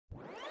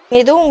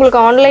இது உங்களுக்கு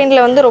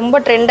ஆன்லைனில் வந்து ரொம்ப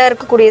ட்ரெண்டாக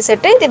இருக்கக்கூடிய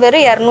செட்டு. இது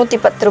வெறும்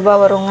 210 ரூபா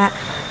வருங்க.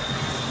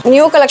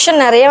 நியூ கலெக்ஷன்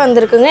நிறைய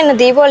வந்திருக்குங்க. இன்னும்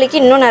தீபாவளிக்கு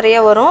இன்னும் நிறைய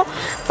வரும்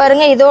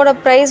பாருங்கள். இதோட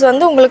ப்ரைஸ்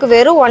வந்து உங்களுக்கு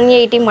வெறும்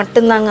 180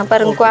 மட்டும்தாங்க.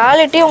 பாருங்கள்,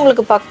 குவாலிட்டி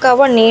உங்களுக்கு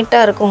பக்காவாக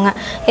நீட்டாக இருக்குங்க.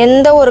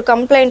 எந்த ஒரு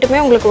கம்ப்ளைண்ட்டுமே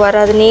உங்களுக்கு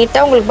வராது.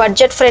 நீட்டாக உங்களுக்கு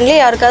பட்ஜெட் ஃப்ரெண்ட்லி,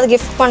 யாருக்காவது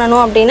கிஃப்ட்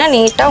பண்ணணும் அப்படின்னா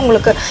நீட்டாக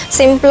உங்களுக்கு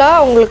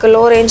சிம்பிளாக உங்களுக்கு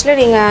லோ ரேஞ்சில்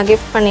நீங்கள்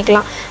கிஃப்ட்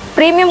பண்ணிக்கலாம்.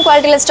 ப்ரீமியம்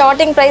குவாலிட்டியில்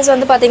ஸ்டார்டிங் ப்ரைஸ்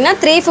வந்து பார்த்தீங்கன்னா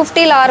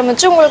 350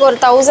 ஆரம்பிச்சு உங்களுக்கு ஒரு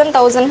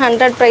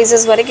 1100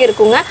 ப்ரைஸஸ் வரைக்கும்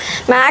இருக்குங்க.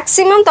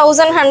 மேக்ஸிமம்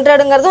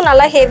 1100ங்கிறதும்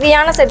நல்லா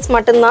ஹெவியான செட்ஸ்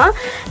மட்டும்தான்.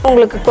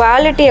 உங்களுக்கு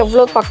குவாலிட்டி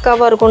எவ்வளோ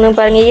பக்காவாக இருக்கும்னு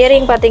பாருங்கள்.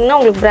 இயரிங் பார்த்தீங்கன்னா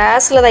உங்களுக்கு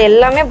பிராஸில் தான்,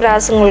 எல்லாமே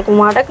பிராஸ். உங்களுக்கு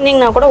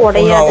மடக்குனிங்கன்னா கூட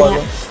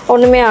உடையாதுங்க,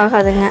 ஒன்றுமே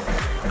ஆகாதுங்க.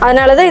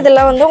 அதனால தான்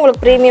இதெல்லாம் வந்து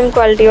உங்களுக்கு ப்ரீமியம்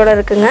குவாலிட்டியோடு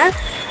இருக்குங்க.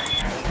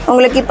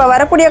 உங்களுக்கு இப்போ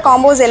வரக்கூடிய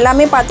காம்போஸ்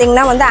எல்லாமே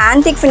பார்த்தீங்கன்னா வந்து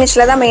ஆன்டிக்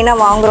ஃபினிஷில் தான் மெயினாக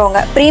வாங்குறோங்க.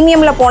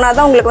 ப்ரீமியமில் போனால்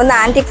தான் உங்களுக்கு வந்து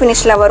ஆன்டிக்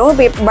ஃபினிஷில் வரும்.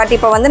 பட்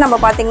இப்போ வந்து நம்ம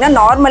பார்த்தீங்கன்னா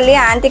நார்மல்லே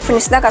ஆன்டிக்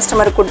ஃபினிஷ் தான்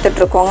கஸ்டமருக்கு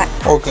கொடுத்துட்ருக்கோங்க.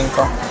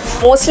 ஓகேங்கக்கா.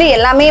 மோஸ்ட்லி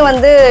எல்லாமே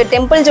வந்து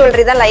டெம்பிள்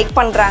ஜுவல்லரி தான் லைக்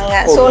பண்ணுறாங்க.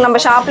 ஸோ நம்ம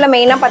ஷாப்பில்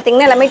மெயினாக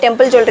பார்த்தீங்கன்னா எல்லாமே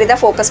டெம்பிள் ஜுவல்லரி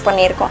தான் ஃபோக்கஸ்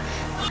பண்ணியிருக்கோம்.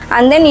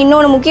 அண்ட் தென்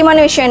இன்னொன்று முக்கியமான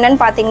விஷயம் என்னென்னு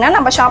பார்த்தீங்கன்னா,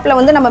 நம்ம ஷாப்பில்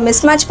வந்து நம்ம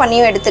மிஸ்மேட்ச்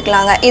பண்ணியும்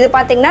எடுத்துக்கலாங்க. இது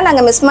பார்த்தீங்கன்னா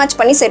நாங்கள் மிஸ்மேட்ச்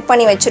பண்ணி செட்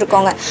பண்ணி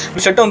வச்சுருக்கோங்க.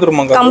 செட்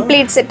வந்துருமாங்க?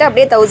 கம்ப்ளீட் செட்டு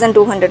அப்படியே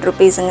 1200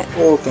 ருபீஸுங்க.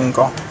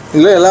 ஓகேங்கக்கா.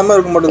 இதில் எல்லாமே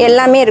இருக்கு மட்டும்?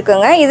 எல்லாமே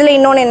இருக்குங்க. இதில்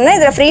இன்னொன்று என்னன்னா,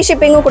 இதில் ஃப்ரீ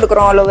ஷிப்பிங்கும்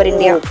கொடுக்குறோம் all over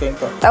India.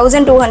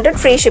 1200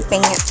 free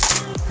shipping.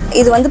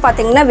 இது வந்து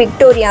பார்த்தீங்கன்னா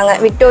விக்டோரியாங்க.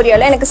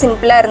 விக்டோரியாவில் எனக்கு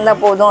சிம்பிளாக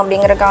இருந்தால் போதும்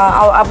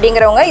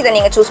அப்படிங்கிறவங்க இதை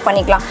நீங்கள் சூஸ்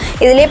பண்ணிக்கலாம்.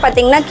 இதிலே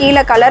பார்த்தீங்கன்னா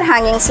கீழே கலர்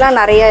ஹேங்கிங்ஸ்லாம்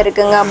நிறையா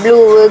இருக்குங்க. ப்ளூ,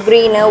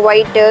 க்ரீனு,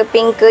 ஒயிட்டு,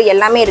 பிங்க்கு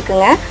எல்லாமே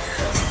இருக்குங்க.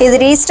 இது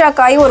ரீஸ்டாக்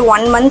ஆகி ஒரு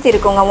 1 மந்த்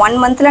இருக்குங்க. 1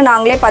 மந்தில்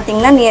நாங்களே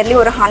பார்த்தீங்கன்னா நியர்லி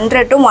ஒரு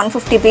 100 to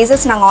 150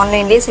 பீசஸ் நாங்கள்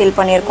ஆன்லைன்லேயே சேல்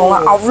பண்ணியிருக்கோங்க.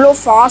 அவ்வளோ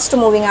ஃபாஸ்ட்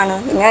மூவிங்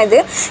ஆனதுங்க.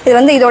 இது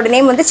வந்து இதோட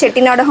நேம் வந்து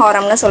செட்டிநாடு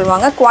ஹாரம்னு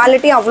சொல்லுவாங்க.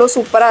 குவாலிட்டி அவ்வளோ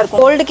சூப்பராக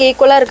இருக்கும். கோல்டுக்கு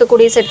ஈக்குவலாக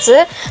இருக்கக்கூடிய செட்ஸு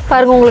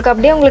பாருங்கள். உங்களுக்கு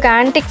அப்படியே உங்களுக்கு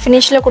ஆன்டிக்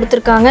ஃபினிஷில்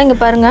கொடுத்துருக்காங்க. இங்கே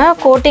பாருங்கள்,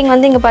 கோட்டிங்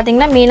வந்து இங்கே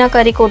பார்த்தீங்கன்னா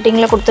மீனாக்காரி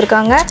கோட்டிங்கில்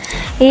கொடுத்துருக்காங்க.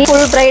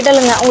 ஃபுல்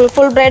ப்ரைடலுங்க. உங்களுக்கு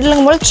ஃபுல்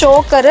ப்ரைடலுங்கும் போது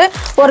சோக்கரு,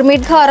 ஒரு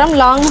மிட் ஹாரம்,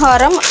 லாங்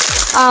ஹாரம்,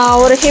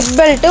 ஒரு ஹிப்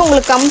பெல்ட்டு,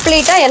 உங்களுக்கு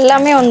கம்ப்ளீட்டாக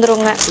எல்லாமே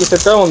வந்துருங்க.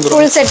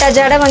 ஃபுல் செட்டாக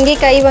ஜடை வங்கி,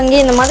 கை வங்கி,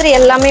 இந்த மாதிரி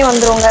எல்லாமே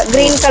வந்துருங்க.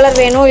 க்ரீன் கலர்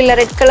வேணும், இல்லை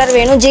ரெட் கலர்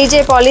வேணும்,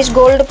 ஜிஜே பாலிஷ்,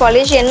 கோல்டு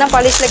பாலிஷ், என்ன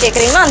பாலிஷில்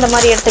கேட்குறீங்களோ அந்த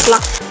மாதிரி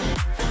எடுத்துக்கலாம்.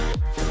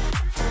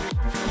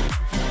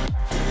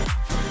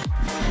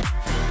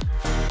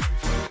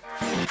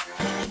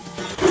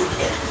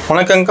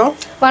 வணக்கங்கக்கா.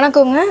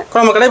 வணக்கங்க.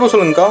 நம்ம கடை போய்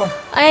சொல்லுங்கக்கா.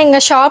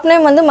 எங்கள் ஷாப்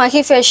நேம் வந்து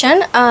மஹி ஃபேஷன்.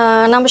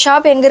 நம்ம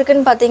ஷாப் எங்கே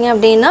இருக்குதுன்னு பார்த்தீங்க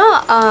அப்படின்னா,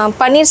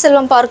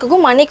 பன்னீர்செல்வம்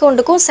பார்க்குக்கும்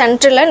மணிக்கூண்டுக்கும்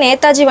சென்டரில்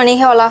நேதாஜி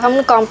வணிக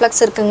வளாகம்னு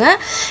காம்ப்ளெக்ஸ் இருக்குங்க.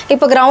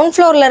 இப்போ கிரவுண்ட்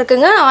ஃப்ளோரில்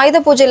இருக்குங்க. ஆயுத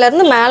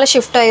பூஜையிலேருந்து மேலே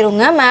ஷிஃப்ட்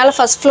ஆயிருங்க. மேலே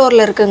ஃபஸ்ட்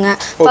ஃப்ளோரில் இருக்குங்க.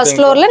 ஃபஸ்ட்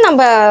ஃப்ளோரில்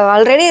நம்ம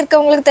ஆல்ரெடி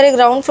இருக்கவங்களுக்கு தெரியும்.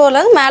 கிரவுண்ட்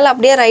ஃப்ளோர்லேருந்து மேலே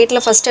அப்படியே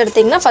ரைட்டில் ஃபஸ்ட்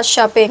எடுத்திங்கன்னா ஃபஸ்ட்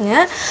ஷாப்பேங்க.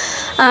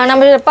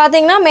 நம்ம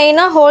பார்த்தீங்கன்னா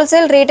மெயினாக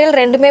ஹோல்சேல், ரீட்டைல்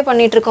ரெண்டுமே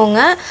பண்ணிகிட்ருக்கோங்க.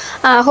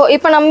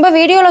 இப்போ நம்ம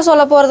வீடியோவில்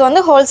சொல்ல போகிறது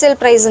வந்து ஹோல்சேல்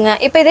ப்ரைஸுங்க.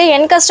 இப்போ இதே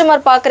என் கஸ்டமர்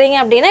பார்க்குறீங்க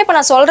அப்படின்னா, இப்போ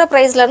நான் சொல்கிற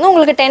ப்ரைஸ்லேருந்து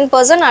உங்களுக்கு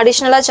 10%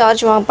 அடிஷ்னலாக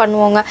சார்ஜ்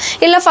பண்ணுவோங்க.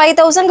 இல்லை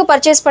 5000க்கு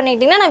பர்ச்சேஸ்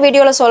பண்ணிக்கிட்டிங்கன்னா நான்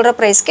வீடியோவில் சொல்கிற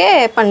ப்ரைஸ்க்கே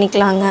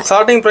பண்ணிக்கலாங்க.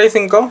 ஸ்டார்டிங்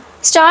ப்ரைஸிங்க்கா?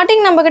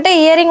 ஸ்டார்டிங் நம்மக்கிட்ட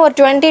இயரிங் ஒரு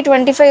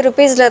 20-25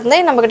 ருபீஸ்லேருந்தே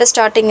நம்மக்கிட்ட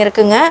ஸ்டார்டிங்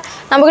இருக்குங்க.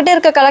 நம்மக்கிட்ட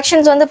இருக்க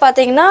கலெக்ஷன்ஸ் வந்து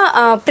பார்த்தீங்கன்னா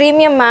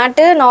ப்ரீமியம்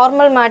மேட்டு,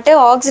 நார்மல் மேட்டு,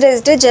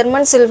 ஆக்சிடைஸ்டு,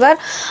 ஜெர்மன் சில்வர்,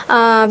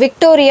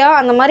 விக்டோரியா,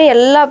 அந்த மாதிரி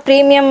எல்லா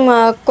ப்ரீமியம்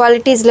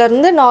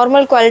குவாலிட்டிஸ்லேருந்து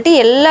நார்மல் குவாலிட்டி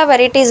எல்லா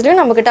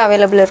வெரைட்டிஸ்லையும் நம்மக்கிட்ட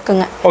அவைலபிள்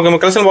இருக்குங்க. Okay,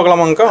 collection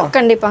பார்க்கலாமாங்கக்கா?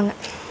 கண்டிப்பாங்க.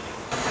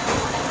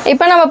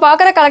 இப்போ நம்ம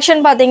பார்க்குற கலெக்ஷன்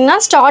பார்த்தீங்கன்னா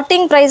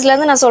ஸ்டார்டிங்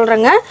ப்ரைஸ்லேருந்து நான்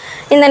சொல்கிறேங்க.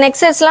 இந்த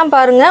நெக்ஸஸ்லாம்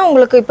பாருங்கள்,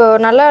 உங்களுக்கு இப்போ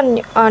நல்லா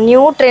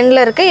நியூ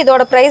ட்ரெண்டில் இருக்குது.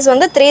 இதோட ப்ரைஸ்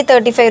வந்து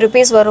 335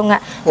 ருபீஸ் வருங்க.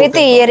 வித்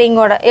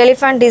இயரிங்கோட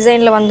எலிஃபண்ட்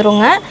டிசைனில்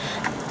வந்துருங்க.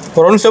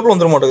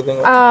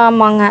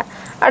 ஆமாங்க.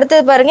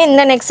 அடுத்தது பாருங்கள்,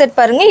 இந்த நெக் செட்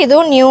பாருங்கள்,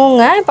 இதுவும்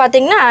நியூங்க.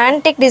 பார்த்தீங்கன்னா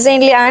ஆன்டிக்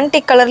டிசைன்லேயே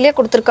ஆன்டிக் கலர்லேயே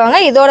கொடுத்துருக்காங்க.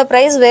 இதோட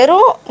ப்ரைஸ்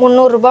வெறும்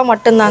 300 ரூபா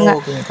மட்டும்தாங்க.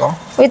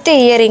 வித்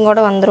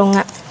இயரிங்கோட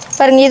வந்துருங்க.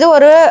 பாருங்கள், இது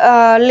ஒரு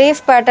லீஃப்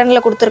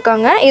பேட்டர்னில்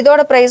கொடுத்துருக்காங்க.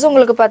 இதோட ப்ரைஸும்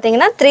உங்களுக்கு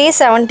பார்த்தீங்கன்னா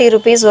 370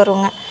 ருபீஸ்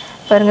வருங்க.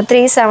 பாருங்கள்,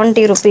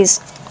 370 ருபீஸ்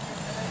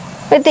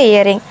வித்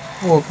இயரிங்.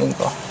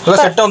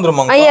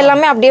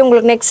 எல்லாமே அப்படியே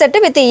உங்களுக்கு நெக்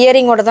செட்டு வித்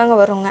இயரிங்கோட தாங்க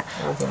வருங்க.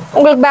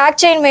 உங்களுக்கு பேக்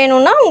செயின்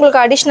வேணும்னா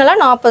உங்களுக்கு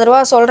அடிஷ்னலாக 40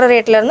 ரூபா சொல்கிற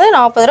ரேட்லேருந்து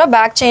 40 ரூபா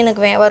பேக்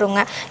செயினுக்கு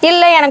வருங்க.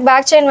 இல்லை எனக்கு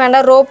பேக் செயின்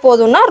வேண்டாம், ரோப்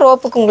போதும்னா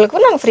ரோப்புக்கு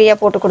உங்களுக்கு நாங்கள் ஃப்ரீயாக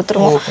போட்டு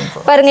கொடுத்துருவோம்.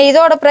 பாருங்கள்,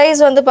 இதோட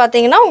ப்ரைஸ் வந்து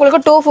பார்த்தீங்கன்னா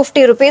உங்களுக்கு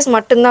 250 ருபீஸ்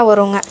மட்டும்தான்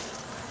வருங்க.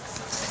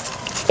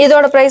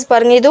 இதோட ப்ரைஸ்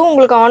பாருங்கள். இதுவும்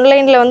உங்களுக்கு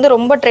ஆன்லைனில் வந்து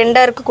ரொம்ப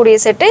ட்ரெண்டாக இருக்கக்கூடிய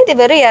செட்டு. இது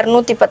வெறும்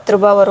 210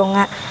 ரூபா வருங்க.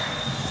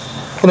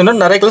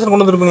 நிறைய கலெக்ஷன்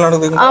கொண்டு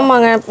வந்துருப்பீங்களா?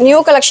 ஆமாங்க, நியூ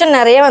கலெக்ஷன்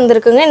நிறைய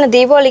வந்திருக்குங்க. இன்னும்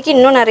தீபாவளிக்கு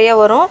இன்னும் நிறைய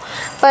வரும்.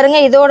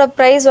 பாருங்கள், இதோட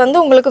ப்ரைஸ் வந்து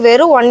உங்களுக்கு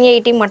வெறும்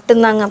 180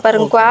 மட்டும்தாங்க.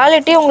 பாருங்கள்,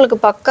 குவாலிட்டி உங்களுக்கு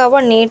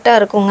பக்காவாக நீட்டாக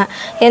இருக்குங்க.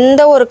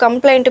 எந்த ஒரு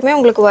கம்ப்ளைண்ட்டுமே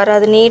உங்களுக்கு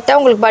வராது. நீட்டாக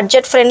உங்களுக்கு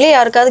பட்ஜெட் ஃப்ரெண்ட்லி,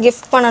 யாருக்காவது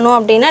கிஃப்ட் பண்ணணும்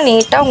அப்படின்னா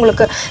நீட்டாக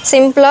உங்களுக்கு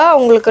சிம்பிளாக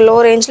உங்களுக்கு லோ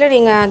ரேஞ்சில்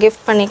நீங்கள்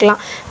கிஃப்ட்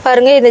பண்ணிக்கலாம்.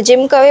 பாருங்கள், இந்த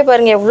ஜிம்காவே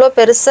பாருங்கள் எவ்வளோ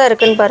பெருசாக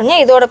இருக்குன்னு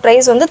பாருங்கள். இதோட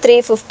ப்ரைஸ் வந்து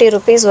 350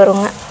 ருபீஸ்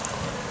வருங்க.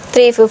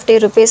 350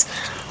 ருபீஸ்.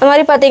 அந்த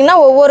மாதிரி பார்த்தீங்கன்னா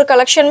ஒவ்வொரு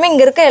கலெக்ஷனுமே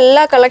இங்கே இருக்க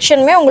எல்லா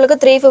கலெக்ஷனுமே உங்களுக்கு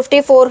 350,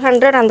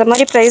 400 அந்த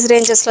மாதிரி ப்ரைஸ்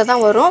ரேஞ்சஸில்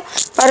தான் வரும்.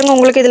 பாருங்கள்,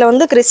 உங்களுக்கு இதில்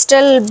வந்து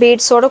கிறிஸ்டல்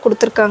பீட்ஸோடு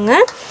கொடுத்துருக்காங்க.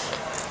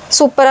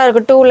 சூப்பராக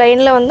இருக்குது. 2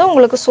 லைனில் வந்து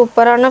உங்களுக்கு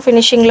சூப்பரான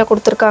ஃபினிஷிங்கில்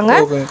கொடுத்துருக்காங்க.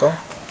 ஓகேங்கக்கா.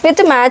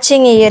 வித்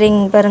மேட்சிங் இயரிங்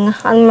பாருங்க.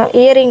 அந்த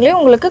இயரிங்லேயும்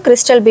உங்களுக்கு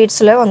கிறிஸ்டல்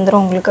பீட்ஸில்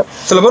வந்துடும் உங்களுக்கு.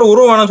 சில பேர்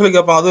உருவம் வேணும்னு சொல்லி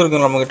கேட்பாங்க, அதுவும்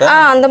இருக்குங்க நம்மகிட்ட.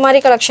 அந்த மாதிரி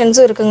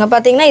கலெக்ஷன்ஸும் இருக்குங்க.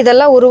 பார்த்தீங்கன்னா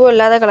இதெல்லாம் உருவம்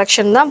இல்லாத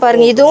கலெக்ஷன் தான்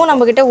பாருங்க. இதுவும்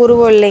நம்மக்கிட்ட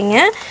உருவம் இல்லைங்க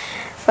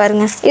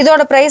பாருங்க.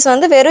 இதோட ப்ரைஸ்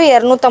வந்து வெறும்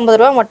 250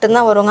 ரூபா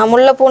மட்டும்தான் வருங்க.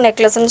 முல்லைப்பூ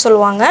நெக்லஸ்ன்னு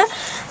சொல்லுவாங்க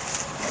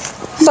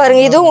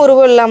பாருங்க. இதுவும்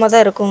உருவம் இல்லாமல்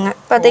தான் இருக்குங்க.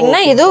 பார்த்தீங்கன்னா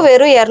இதுவும்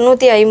வெறும்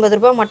 250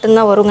 ரூபா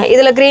மட்டும்தான் வருங்க.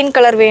 இதில் க்ரீன்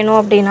கலர் வேணும்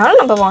அப்படின்னாலும்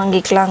நம்ம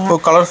வாங்கிக்கலாங்க.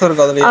 கலர்ஸ்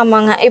இருக்கு அதுல.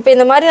 ஆமாங்க. இப்போ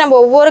இந்த மாதிரி நம்ம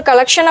ஒவ்வொரு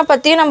கலெக்ஷனை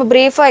பற்றியும் நம்ம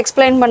ப்ரீஃபாக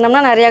எக்ஸ்பிளைன்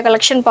பண்ணோம்னா நிறைய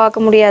கலெக்ஷன்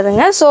பார்க்க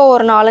முடியாதுங்க. ஸோ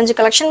ஒரு 4-5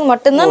 கலெக்ஷன்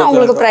மட்டும்தான் நான்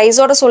உங்களுக்கு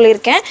ப்ரைஸோட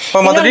சொல்லியிருக்கேன்.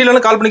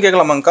 கால் பண்ணி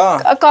கேட்கலாமாங்கக்கா?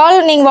 கால்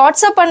நீங்கள்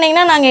வாட்ஸ்அப்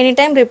பண்ணிங்கன்னா நாங்கள் எனி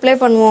டைம் ரிப்ளை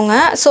பண்ணுவோங்க.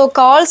 ஸோ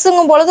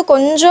கால்ஸுங்கும் பொழுது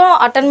கொஞ்சம்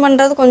அட்டன்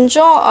பண்ணுறது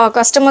கொஞ்சம்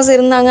கஸ்டமர்ஸ்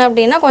இருந்தாங்க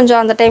அப்படின்னா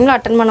கொஞ்சம் அந்த டைமில்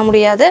அட்டன் பண்ண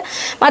முடியாது.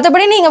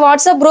 மற்றபடி நீங்கள்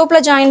வாட்ஸ்அப்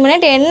குரூப்பில் ஜாயின்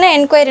பண்ணிட்டு என்ன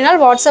என்கொயரினால்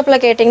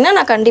வாட்ஸ்அப்பில் கேட்டிங்கன்னா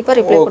நான் கண்டிப்பாக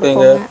ரிப்ளை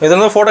கொடுப்போங்க.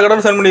 இதெல்லாம் ஃபோட்டோ கடை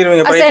சென்ட்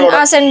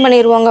பண்ணிடுவீங்க? சென்ட்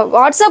பண்ணிடுவோங்க.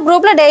 வாட்ஸ்அப்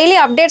குரூப்பில் டெய்லி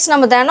அப்டேட்ஸ்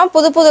நம்ம தினம்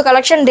புது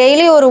கலெக்ஷன்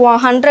டெய்லி ஒரு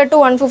 100 to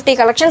 150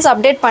 கலெக்ஷன்ஸ்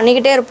அப்டேட்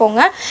பண்ணிக்கிட்டே இருப்போங்க.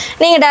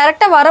 நீங்கள்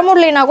டேரெக்டாக வர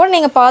முடியலனா கூட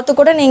நீங்கள் பார்த்து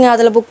கூட நீங்கள்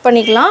அதில் புக்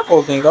பண்ணிக்கலாம்.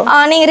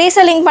 நீங்கள்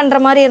ரீசெல்லிங் பண்ணுற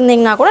மாதிரி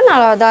இருந்தீங்கன்னா கூட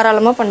நான்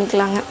தாராளமாக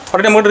பண்ணிக்கலாங்க.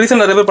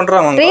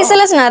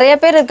 ரீசெல்லர்ஸ் நிறைய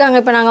பேர் இருக்காங்க.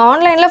 இப்போ நாங்கள்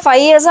ஆன்லைனில்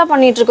 5 இயர்ஸாக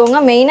பண்ணிட்டு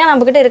இருக்கோங்க. மெயினாக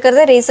நம்மகிட்ட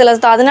இருக்கிறதே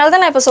ரீசெல்லர்ஸ் தான். அதனால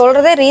தான் நான் இப்போ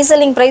சொல்கிறதே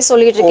ரீசெல்லிங் ப்ரைஸ்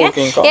சொல்லிட்டு இருக்கேன்.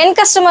 என்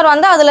கஸ்டமர்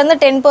வந்து அதுலேருந்து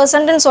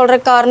 10% சொல்கிற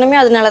காரணமே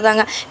அதனால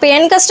தாங்க. இப்போ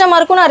என்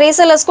கஸ்டமருக்கும் நான்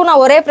ரீசெல்லர்ஸ்க்கும்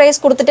நான் ஒரே ப்ரைஸ்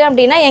கொடுத்துட்டேன்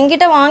அப்படின்னா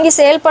என்கிட்ட வாங்கி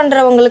சேல்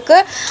பண்ணுறவங்களுக்கு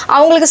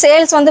அவங்களுக்கு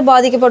சேல்ஸ் வந்து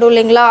பாதிக்கப்படும்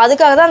இல்லைங்களா?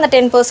 அதுக்காக தான் அந்த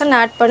 10%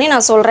 ஆட் பண்ணி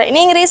நான் சொல்கிறேன்.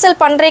 நீங்கள் ரீசெல்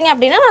பண்ணுறீங்க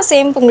அப்படின்னா நான்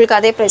சேம் உங்களுக்கு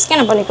அதே ப்ரைஸ்க்கு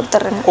நான் பண்ணி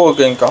கொடுத்துட்றேங்க.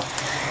 ஓகேங்கக்கா.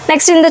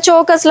 நெக்ஸ்ட் இந்த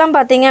சோக்கர்ஸ்லாம்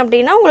பார்த்தீங்க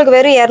அப்படின்னா உங்களுக்கு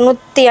வெறும்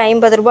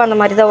 250 ரூபா அந்த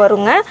மாதிரி தான்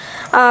வருங்க.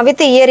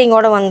 வித்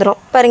இயரிங்கோட வந்துடும்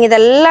பாருங்க. இது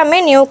எல்லாமே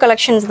நியூ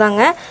கலெக்ஷன்ஸ்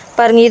தாங்க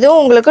பாருங்க. இதுவும்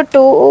உங்களுக்கு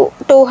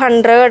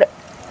 200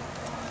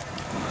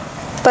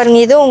 பாருங்க.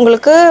 இது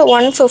உங்களுக்கு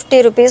 150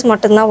 ருபீஸ்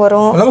மட்டும்தான்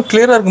வரும்.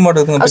 கிளியரா இருக்க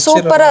மாட்டேங்குது.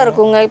 சூப்பராக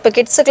இருக்குங்க. இப்போ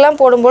கிட்ஸுக்கெல்லாம்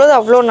போடும்போது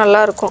அவ்வளோ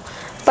நல்லா இருக்கும்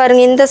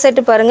பாருங்க. இந்த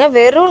செட்டு பாருங்க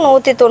வெறும்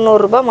 190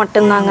 ரூபா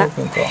மட்டும்தாங்க.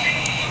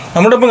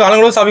 நம்மகிட்ட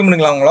ஆளுங்களும் ஷாப்பிங்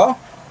பண்ணிக்கலாங்களா?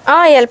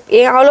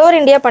 ஆல் ஓவர்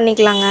இந்தியா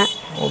பண்ணிக்கலாங்க.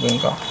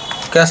 ஓகேங்கக்கா.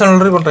 கேஷ் ஆன்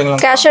டெலிவரி பண்ணுறீங்களா?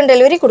 Cash on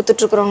delivery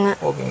கொடுத்துட்ருக்குறோங்க.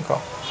 ஓகேங்கக்கா.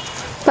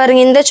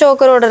 பாருங்கள் இந்த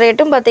சோக்கரோட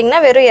ரேட்டும் பார்த்தீங்கன்னா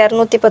வெறும்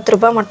 210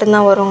 ரூபா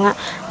மட்டும்தான் வருங்க.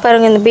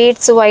 பாருங்கள் இந்த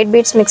பீட்ஸ் ஒயிட்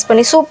பீட்ஸ் மிக்ஸ்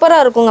பண்ணி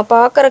சூப்பராக இருக்குங்க.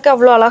 பார்க்குறக்கு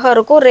அவ்வளோ அழகாக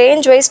இருக்கும்.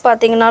 ரேஞ்ச் வைஸ்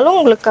பார்த்தீங்கன்னாலும்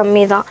உங்களுக்கு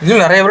கம்மி தான்.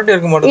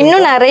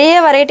 இன்னும் நிறைய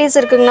வெரைட்டிஸ்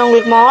இருக்குங்கண்ணா.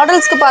 உங்களுக்கு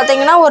மாடல்ஸ்க்கு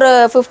பார்த்தீங்கன்னா ஒரு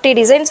 50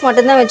 டிசைன்ஸ்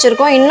மட்டும்தான்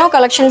வச்சுருக்கோம். இன்னும்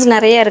கலெக்ஷன்ஸ்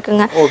நிறைய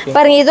இருக்குங்க.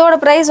 பாருங்கள் இதோட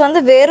ப்ரைஸ்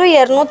வந்து வெறும்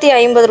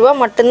 250 ரூபா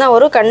மட்டும்தான்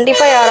வரும்.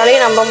 கண்டிப்பாக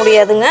யாராலையும் நம்ப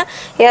முடியாதுங்க.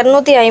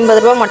 250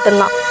 ரூபா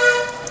மட்டும்தான்.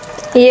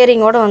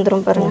 இயரிங்கோட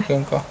வந்துடும்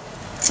பாருங்கள்.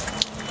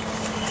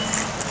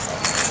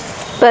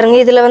 பாருங்க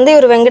இதில் வந்து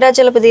ஒரு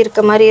வெங்கடாச்சலபதி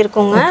இருக்க மாதிரி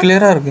இருக்குங்க.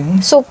 கிளியராக இருக்குங்க.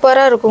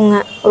 சூப்பராக இருக்குங்க.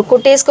 ஒரு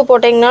குட்டீஸ்க்கு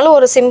போட்டிங்கனாலும்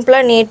ஒரு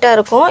சிம்பிளாக நீட்டாக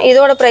இருக்கும்.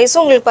 இதோட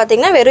ப்ரைஸும் உங்களுக்கு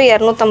பார்த்தீங்கன்னா வெறும்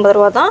 250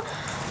 ரூபா தான்.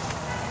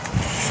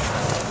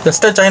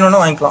 எக்ஸ்ட்ரா செயின்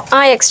வேணா வாங்கிக்கலாம்.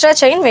 எக்ஸ்ட்ரா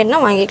செயின் வேணா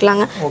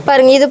வாங்கிக்கலாங்க.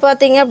 பாருங்க இது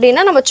பார்த்தீங்க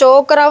அப்படின்னா நம்ம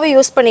சோக்கராகவும்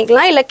யூஸ்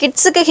பண்ணிக்கலாம். இல்லை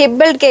கிட்ஸுக்கு ஹிப்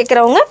பெல்ட்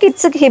கேட்குறவங்க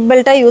கிட்ஸுக்கு ஹிப்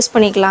பெல்ட்டாக யூஸ்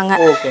பண்ணிக்கலாங்க.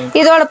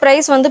 இதோட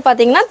ப்ரைஸ் வந்து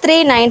பார்த்தீங்கன்னா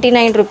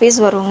 399 ருபீஸ்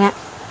வருங்க.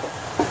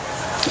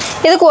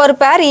 இதுக்கு ஒரு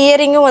பேர்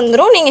இயரிங்கும்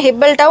வந்துடும். நீங்கள் ஹிப்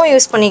பெல்ட்டாகவும்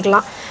யூஸ்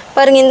பண்ணிக்கலாம்.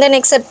 பாருங்கள் இந்த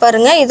நெக் செட்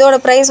பாருங்கள். இதோட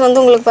ப்ரைஸ் வந்து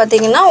உங்களுக்கு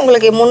பார்த்தீங்கன்னா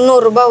உங்களுக்கு 300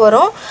 ரூபா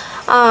வரும்.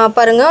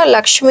 பாருங்கள்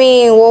லக்ஷ்மி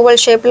ஓவல்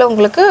ஷேப்பில்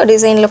உங்களுக்கு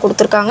டிசைனில்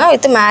கொடுத்துருக்காங்க.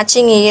 வித்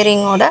மேட்சிங்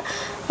இயரிங்கோட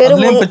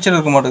வெறும்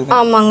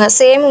ஆமாங்க.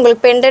 சேம்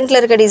உங்களுக்கு பெண்டன்ட்டில்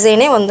இருக்க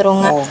டிசைனே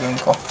வந்துடுங்க.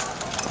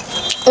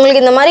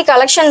 உங்களுக்கு இந்த மாதிரி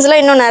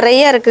கலெக்ஷன்ஸ்லாம் இன்னும்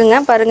நிறைய இருக்குங்க.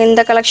 பாருங்கள்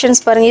இந்த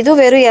கலெக்ஷன்ஸ் பாருங்கள்.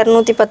 இதுவும் வெறும்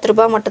 210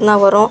 ரூபா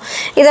மட்டும்தான் வரும்.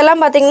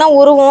 இதெல்லாம் பார்த்தீங்கன்னா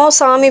உருவம்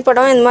சாமி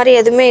படம் இந்த மாதிரி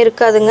எதுவுமே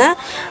இருக்காதுங்க.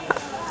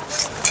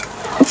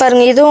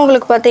 பாருங்கள் இதுவும்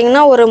உங்களுக்கு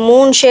பார்த்தீங்கன்னா ஒரு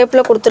 3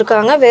 ஷேப்பில்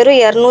கொடுத்துருக்காங்க. வெறும்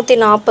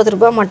 240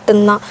 ரூபா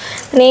மட்டும்தான்.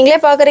 நீங்களே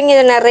பார்க்குறீங்க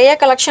இது நிறைய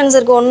கலெக்ஷன்ஸ்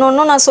இருக்குது.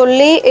 ஒன்று நான்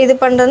சொல்லி இது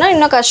பண்ணுறதுனா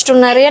இன்னும்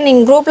கஷ்டம். நிறைய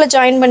நீங்கள் குரூப்பில்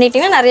ஜாயின்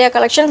பண்ணிட்டீங்கன்னா நிறையா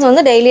கலெக்ஷன்ஸ்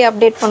வந்து டெய்லி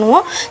அப்டேட்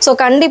பண்ணுவோம். ஸோ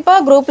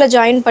கண்டிப்பாக குரூப்பில்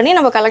ஜாயின் பண்ணி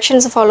நம்ம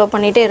கலெக்ஷன்ஸை ஃபாலோ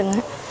பண்ணிகிட்டே இருங்க.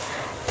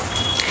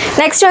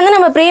 நெக்ஸ்ட் வந்து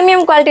நம்ம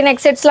ப்ரீமியம் குவாலிட்டி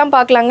நெக் செட்ஸ்லாம்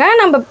பார்க்கலாங்க.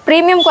 நம்ம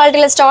ப்ரீமியம்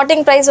குவாலிட்டியில்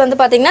ஸ்டார்டிங் ப்ரைஸ் வந்து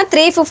பார்த்தீங்கன்னா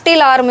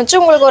 350 ஆரம்பிச்சு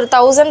உங்களுக்கு ஒரு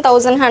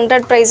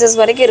 1100 ப்ரைஸஸ்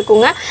வரைக்கும்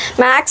இருக்குங்க.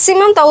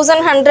 மேக்ஸிமம்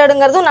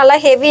 1100ங்கிறதும் நல்லா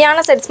ஹெவியான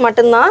செட்ஸ்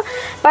மட்டும்தான்.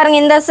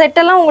 பாருங்கள் இந்த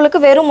செட்டெல்லாம்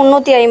உங்களுக்கு வெறும்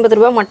 350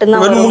 ரூபா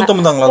மட்டும்தான் வருங்க.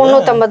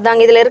 350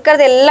 தாங்க. இதில்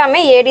இருக்கிறது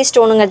எல்லாமே ஏடி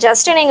ஸ்டோனுங்க.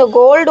 ஜஸ்ட் நீங்கள்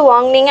கோல்டு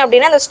வாங்கினீங்க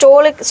அப்படின்னா அந்த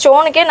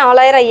ஸ்டோனுக்கே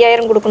 4000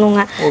 5000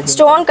 கொடுக்கணுங்க.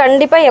 ஸ்டோன்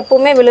கண்டிப்பாக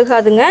எப்பவுமே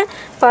விழுகாதுங்க.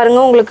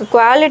 பாருங்கள் உங்களுக்கு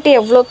குவாலிட்டி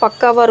எவ்வளோ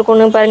பக்காவாக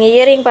இருக்கும்னு பாருங்கள்.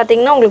 இயரிங்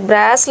பார்த்தீங்கன்னா உங்களுக்கு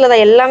பிராஸில்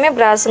தான் எல்லாமே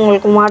பிராஸ்.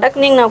 உங்களுக்கு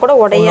மடக்குனிங்கன்னா கூட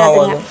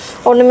உடையாதுங்க,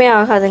 ஒன்றுமே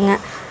ஆகாதுங்க.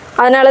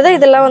 அதனால தான்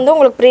இதெல்லாம் வந்து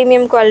உங்களுக்கு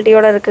ப்ரீமியம்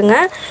குவாலிட்டியோடு இருக்குங்க.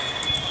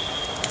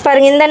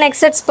 பாருங்கள் இந்த நெக்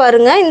செட்ஸ்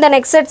பாருங்கள். இந்த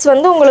நெக் செட்ஸ்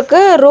வந்து உங்களுக்கு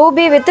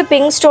ரூபி வித்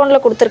பிங்க்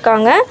ஸ்டோனில்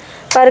கொடுத்துருக்காங்க.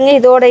 பாருங்கள்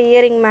இதோட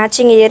இயரிங்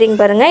மேட்சிங் இயரிங்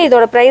பாருங்கள்.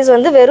 இதோட ப்ரைஸ்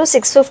வந்து வெறும்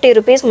 650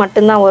 ருபீஸ்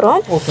மட்டும்தான் வரும்.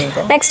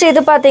 நெக்ஸ்ட்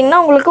இது பார்த்தீங்கன்னா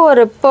உங்களுக்கு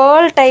ஒரு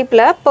பேர்ல்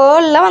டைப்பில்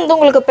பேர்லில் வந்து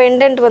உங்களுக்கு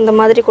பெண்டன்ட் வந்த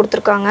மாதிரி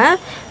கொடுத்துருக்காங்க.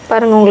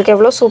 பாருங்கள் உங்களுக்கு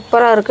எவ்வளோ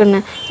சூப்பராக இருக்குன்னு.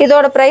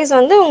 இதோட ப்ரைஸ்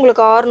வந்து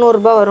உங்களுக்கு 600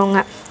 ரூபாய் வருங்க.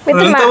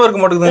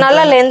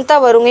 நல்லா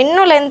லென்த்தாக வருங்க.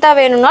 இன்னும் லென்த்தாக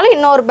வேணும்னாலும்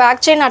இன்னும் ஒரு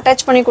பேக் செயின்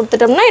அட்டாச் பண்ணி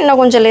கொடுத்துட்டோம்னா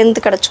இன்னும் கொஞ்சம்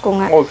லென்த்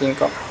கிடச்சிக்கோங்க.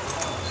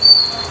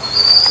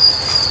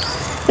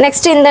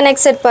 நெக்ஸ்ட் இந்த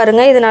நெக் செட்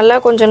பாருங்கள். இது நல்லா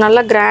கொஞ்சம்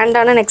நல்லா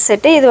கிராண்டான நெக்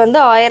செட்டு. இது வந்து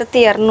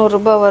 1200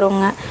 ரூபாய்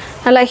வருங்க.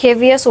 நல்லா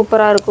ஹெவியாக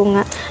சூப்பராக இருக்குங்க.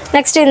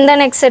 நெக்ஸ்ட் இந்த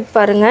நெக் செட்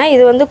பாருங்கள்.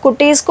 இது வந்து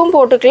குட்டீஸ்க்கும்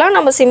போட்டுக்கலாம்,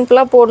 நம்ம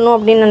சிம்பிளாக போடணும்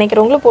அப்படின்னு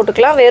நினைக்கிறவங்களும்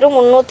போட்டுக்கலாம். வெறும்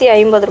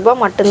 350 ரூபாய்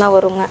மட்டும்தான்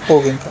வருங்க.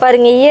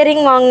 பாருங்கள்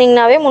இயரிங்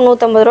வாங்கினீங்கனாவே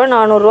 350 ரூபா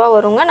 400 ரூபா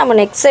வருங்க. நம்ம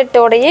நெக்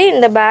செட்டோடையே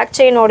இந்த பேக்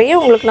செயினோடையே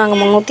உங்களுக்கு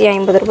நாங்கள்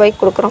 350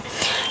 ரூபாய்க்கு கொடுக்குறோம்.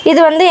 இது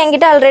வந்து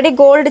என்கிட்ட ஆல்ரெடி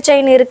கோல்டு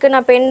செயின் இருக்குது,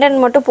 நான்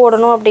பெண்டன்ட் மட்டும்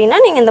போடணும் அப்படின்னா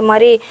நீங்கள் இந்த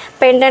மாதிரி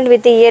பெண்டன்ட்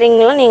வித்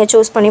இயரிங்லாம் நீங்கள்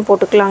சூஸ் பண்ணி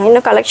போட்டுக்கலாம்.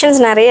 இன்னும்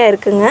கலெக்ஷன்ஸ் நிறையா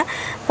இருக்குங்க.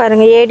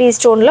 பாருங்கள் ஏடி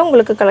ஸ்டோனில்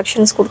உங்களுக்கு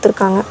கலெக்ஷன்ஸ்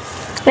கொடுத்துருக்காங்க.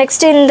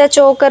 நெக்ஸ்ட் இந்த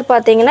சோக்கர்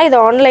பார்த்தீங்கன்னா இது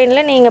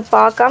ஆன்லைனில் நீங்கள்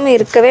பார்க்காம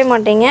இருக்கவே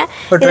மாட்டீங்க.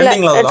 இதில்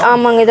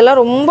ஆமாங்க இதெல்லாம்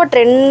ரொம்ப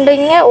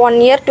ட்ரெண்டிங்கு 1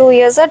 இயர் 2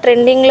 இயர்ஸாக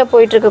ட்ரெண்டிங்கில்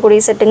போயிட்டு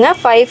இருக்கக்கூடிய செட்டுங்க.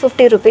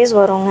 550 ருபீஸ்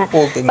வருங்க.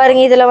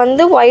 பாருங்கள் இதில்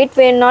வந்து ஒயிட்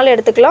வேணுனாலும்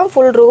எடுத்துக்கலாம்,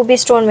 ஃபுல் ரூபி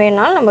ஸ்டோன்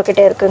வேணுனாலும்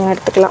நம்மக்கிட்ட இருக்குங்க,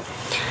 எடுத்துக்கலாம்.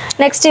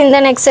 நெக்ஸ்ட் இந்த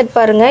நெக் செட்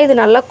பாருங்கள். இது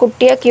நல்லா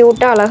குட்டியாக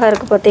க்யூட்டாக அழகாக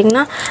இருக்குது.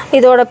 பார்த்தீங்கன்னா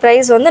இதோட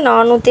ப்ரைஸ் வந்து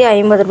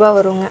 450 ரூபா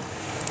வருங்க.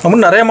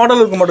 நிறைய மாடல்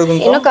இருக்க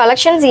மாட்டேங்குது. இன்னும்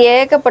கலெக்ஷன்ஸ்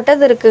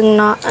ஏகப்பட்டது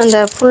இருக்குங்கண்ணா. அந்த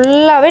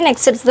ஃபுல்லாகவே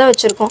நெக் செட்ஸ் தான்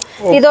வச்சுருக்கோம்.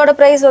 இதோட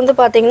ப்ரைஸ் வந்து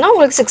பார்த்தீங்கன்னா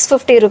உங்களுக்கு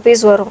 650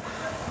 ருபீஸ் வரும்.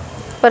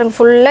 பாருங்கள்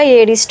ஃபுல்லாக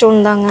ஏடி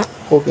ஸ்டோன் தாங்க.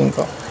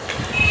 ஓகேங்கக்கா.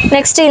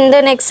 நெக்ஸ்ட் இந்த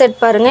நெக் செட்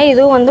பாருங்கள்.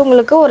 இதுவும் வந்து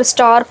உங்களுக்கு ஒரு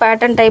ஸ்டார்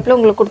பேட்டர்ன் டைப்பில்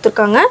உங்களுக்கு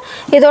கொடுத்துருக்காங்க.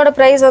 இதோட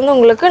ப்ரைஸ் வந்து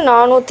உங்களுக்கு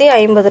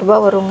 450 ரூபா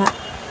வருங்க.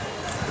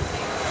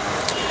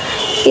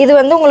 இது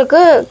வந்து உங்களுக்கு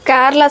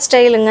கேரளா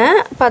ஸ்டைலுங்க.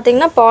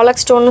 பார்த்தீங்கன்னா பாலக்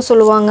ஸ்டோன்னு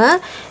சொல்லுவாங்க.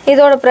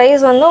 இதோட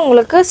ப்ரைஸ் வந்து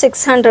உங்களுக்கு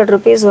 600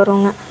 ருபீஸ்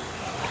வருங்க.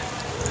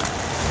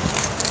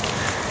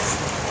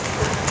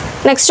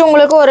 நெக்ஸ்ட்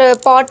உங்களுக்கு ஒரு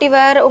பார்ட்டி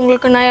வேர்,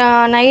 உங்களுக்கு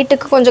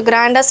நைட்டுக்கு கொஞ்சம்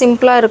கிராண்டாக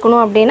சிம்பிளாக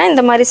இருக்கணும் அப்படின்னா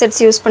இந்த மாதிரி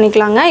செட்ஸ் யூஸ்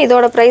பண்ணிக்கலாங்க.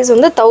 இதோட ப்ரைஸ்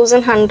வந்து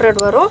 1100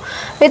 வரும்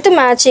வித்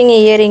மேட்சிங்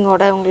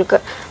இயரிங்கோட. உங்களுக்கு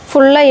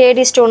ஃபுல்லாக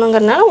ஏடி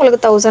ஸ்டோனுங்கிறதுனால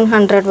உங்களுக்கு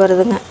 1100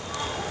 வருதுங்க.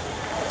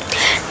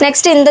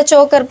 நெக்ஸ்ட் இந்த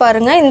சோக்கர்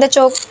பாருங்கள். இந்த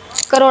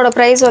சோக்கரோட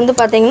ப்ரைஸ் வந்து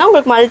பார்த்தீங்கன்னா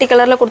உங்களுக்கு மல்டி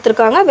கலரில்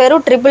கொடுத்துருக்காங்க.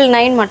 வெறும்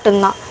 999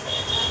 மட்டும்தான்.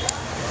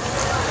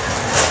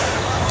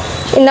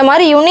 இந்த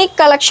மாதிரி யூனிக்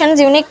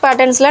கலெக்ஷன்ஸ் யூனிக்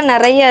பேட்டர்ன்ஸ்லாம்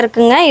நிறைய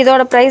இருக்குங்க.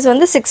 இதோட ப்ரைஸ்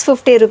வந்து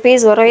 650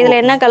 ருபீஸ் வரும்.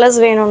 இதில் என்ன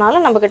கலர்ஸ்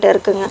வேணும்னாலும் நம்மக்கிட்ட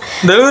இருக்குங்க.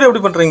 டெலிவரி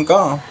எப்படி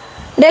பண்ணுறீங்கக்கா?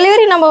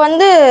 டெலிவரி நம்ம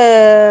வந்து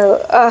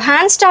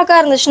ஹேண்ட் ஸ்டாக்காக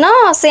இருந்துச்சுன்னா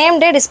சேம்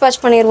டே டிஸ்பேச்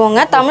பண்ணிடுவோங்க.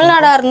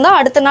 தமிழ்நாடாக இருந்தால்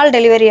அடுத்த நாள்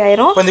டெலிவரி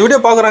ஆயிரும். இந்த வீடியோ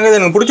பார்க்குறாங்க, இது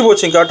எனக்கு பிடிச்சி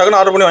போச்சுங்க, டக்குன்னு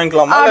ஆர்டர் பண்ணி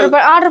வாங்கிக்கலாம்.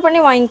 ஆர்டர் பண்ணி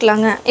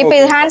வாங்கிக்கலாங்க. இப்போ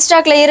இது ஹேண்ட்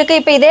ஸ்டாக்ல இருக்குது.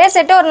 இப்போ இதே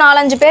செட்டு ஒரு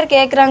 4-5 பேர்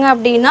கேட்குறாங்க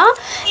அப்படின்னா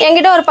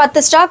என்கிட்ட ஒரு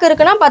 10 ஸ்டாக்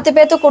இருக்குன்னா 10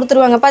 பேர்த்துக்கு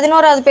கொடுத்துருவாங்க.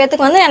 11வது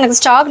பேர்த்துக்கு வந்து எனக்கு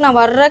ஸ்டாக் நான்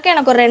வர்றதுக்கு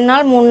எனக்கு ஒரு 2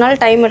 நாள் 3 நாள்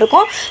டைம்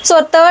எடுக்கும். ஸோ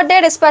 3rd டே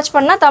டிஸ்பேச்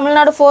பண்ணால்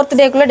தமிழ்நாடு 4th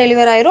டேக்குள்ளே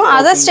டெலிவரி ஆயிரும்.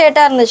 அதர்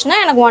ஸ்டேட்டாக இருந்துச்சுன்னா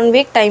எனக்கு 1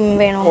 வீக் டைம்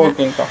வேணும்.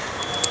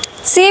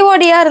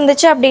 சிஓடியாக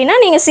இருந்துச்சு அப்படின்னா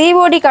நீங்கள்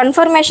சிஓடி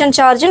கன்ஃபர்மேஷன்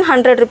சார்ஜுன்னு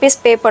 100 ருபீஸ்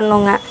பே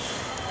பண்ணுங்க.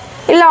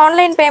 இல்லை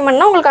ஆன்லைன்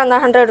பேமெண்ட்னா உங்களுக்கு அந்த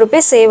 100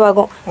 ருபீஸ் சேவ்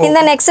ஆகும். இந்த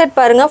நெக் செட்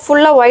பாருங்கள்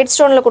ஃபுல்லாக ஒயிட்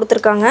ஸ்டோனில்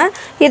கொடுத்துருக்காங்க.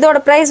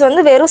 இதோட ப்ரைஸ்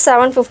வந்து வெறும்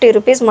 750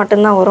 ருபீஸ்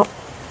மட்டும்தான் வரும்.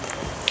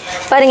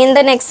 பாருங்கள்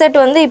இந்த நெக்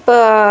செட் வந்து இப்போ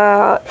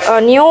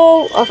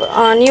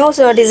நியூ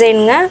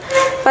டிசைனுங்க.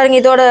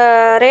 பாருங்கள் இதோட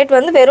ரேட்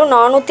வந்து வெறும்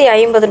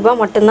 450 ரூபா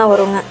மட்டும்தான்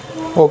வருங்க.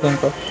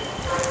 ஓகேங்கக்கா.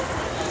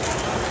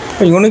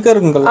 யூனிக்காக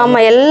இருக்குங்க.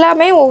 ஆமாம்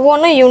எல்லாமே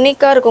ஒவ்வொன்றும்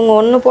யூனிக்காக இருக்குங்க.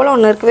 ஒன்று போல்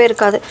ஒன்று இருக்கவே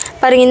இருக்காது.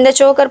 பாருங்கள் இந்த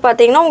சோக்கர்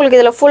பார்த்தீங்கன்னா உங்களுக்கு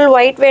இதில் ஃபுல்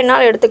ஒயிட்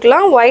வேணாலும்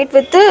எடுத்துக்கலாம், ஒயிட்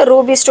வித்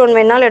ரூபி ஸ்டோன்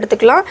வேணாலும்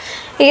எடுத்துக்கலாம்.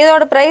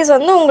 இதோட ப்ரைஸ்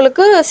வந்து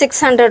உங்களுக்கு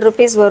 600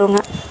 ருபீஸ்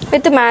வருங்க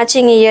வித்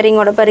மேட்சிங்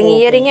இயரிங்கோட. பாருங்கள்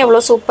இயரிங்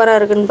எவ்வளோ சூப்பராக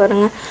இருக்குன்னு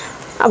பாருங்கள்.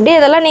 அப்படியே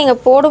இதெல்லாம்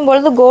நீங்கள்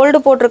போடும்பொழுது கோல்டு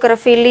போட்டிருக்கிற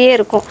ஃபீல்லையே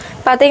இருக்கும்.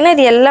 பார்த்தீங்கன்னா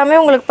இது எல்லாமே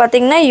உங்களுக்கு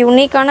பார்த்தீங்கன்னா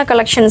யூனிக்கான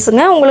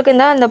கலெக்ஷன்ஸுங்க. உங்களுக்கு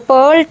இந்த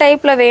பேர்ல்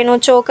டைப்பில்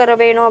வேணும், சோக்கரை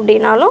வேணும்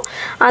அப்படின்னாலும்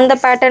அந்த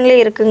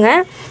பேட்டர்ன்லேயே இருக்குங்க.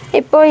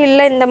 இப்போ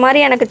இல்லை இந்த மாதிரி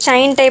எனக்கு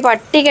செயின் டைப்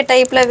அட்டிகை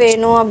டைப்பில்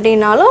வேணும்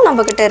அப்படின்னாலும்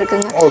நம்மக்கிட்ட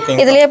இருக்குங்க.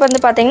 இதுலேயே வந்து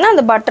பார்த்தீங்கன்னா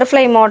அந்த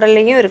பட்டர்ஃப்ளை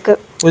மாடல்லையும் இருக்குது.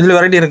 இதில்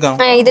வெரைட்டி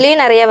இருக்காங்க.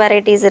 இதுலேயும் நிறைய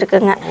வெரைட்டிஸ்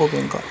இருக்குங்க.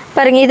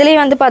 பாருங்க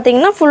இதுலேயும் வந்து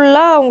பார்த்தீங்கன்னா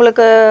ஃபுல்லாக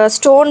உங்களுக்கு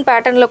ஸ்டோன்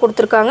பேட்டர்னில்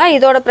கொடுத்துருக்காங்க.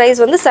 இதோட ப்ரைஸ்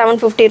வந்து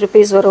 750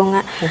 ருபீஸ் வருங்க.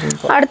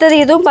 அடுத்தது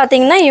இதுவும்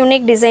பார்த்தீங்கன்னா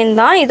யூனிக் டிசைன்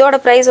தான். இதோட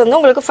ப்ரைஸ் வந்து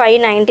உங்களுக்கு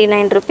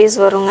 599 ருபீஸ்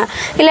வருங்க.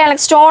 இல்லை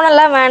எனக்கு ஸ்டோன்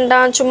எல்லாம்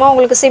வேண்டாம், சும்மா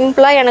உங்களுக்கு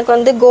சிம்பிளாக எனக்கு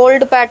வந்து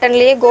கோல்டு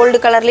பேட்டர்ன்லேயே கோல்டு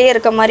கலர்லேயே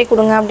இருக்க மாதிரி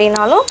கொடுங்க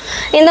அப்படின்னாலும்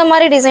இந்த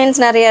மாதிரி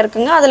டிசைன்ஸ் நிறைய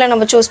இருக்குங்க. அதில்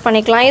நம்ம சூஸ்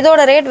பண்ணிக்கலாம்.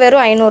 இதோட ரேட்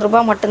வெறும் 500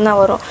 ரூபாய்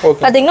மட்டும்தான் வரும்.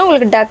 பார்த்தீங்கன்னா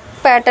உங்களுக்கு டக்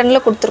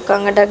பேட்டர்னில்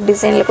கொடுத்துருக்காங்க, டக்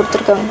டிசைனில்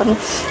கொடுத்துருக்காங்க.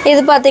 பாருங்கள்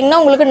இது பார்த்தீங்கன்னா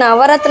உங்களுக்கு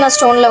நவரத்னா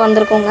ஸ்டோனில்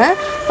வந்திருக்குங்க.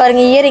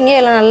 பாருங்கள் இயரிங்கே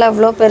எல்லாம் நல்லா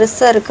அவ்வளோ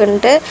பெருசாக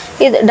இருக்குன்ட்டு.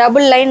 இது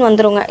டபுள் லைன்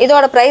வந்துருங்க.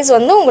 இதோட ப்ரைஸ்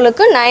வந்து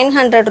உங்களுக்கு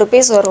 900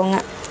 ருபீஸ் வருங்க.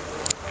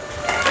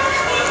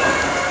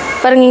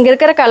 பாருங்கள் இங்கே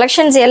இருக்கிற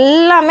கலெக்ஷன்ஸ்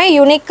எல்லாமே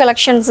யூனிக்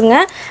கலெக்ஷன்ஸுங்க.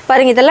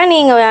 பாருங்கள் இதெல்லாம்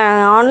நீங்கள்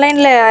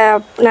ஆன்லைனில்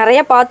நிறைய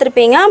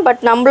பார்த்துருப்பீங்க.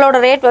 பட் நம்மளோட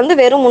ரேட் வந்து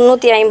வெறும்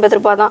 350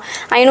 ரூபா தான்.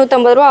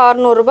 550 ரூபா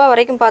 600 ரூபா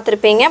வரைக்கும்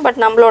பார்த்துருப்பீங்க.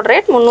 பட் நம்மளோட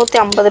ரேட்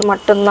 350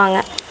 மட்டும்தாங்க.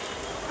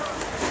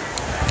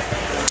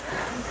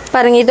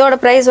 பாருங்கள் இதோட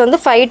ப்ரைஸ் வந்து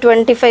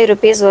 525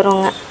 ருபீஸ்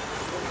வருங்க.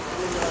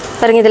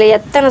 பாருங்கள் இதில்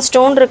எத்தனை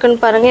ஸ்டோன் இருக்குன்னு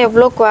பாருங்கள்,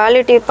 எவ்வளோ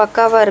குவாலிட்டி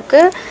பக்காவாக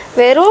இருக்குது.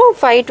 வெறும்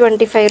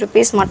 525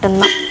 ருபீஸ்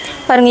மட்டும்தான்.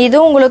 பாருங்கள்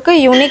இதுவும் உங்களுக்கு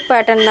யூனிக்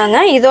பேட்டர்ன் தாங்க.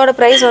 இதோட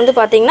ப்ரைஸ் வந்து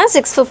பார்த்தீங்கன்னா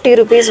 650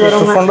 ருபீஸ்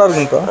வருங்க.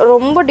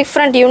 ரொம்ப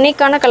டிஃப்ரெண்ட்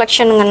யூனிக்கான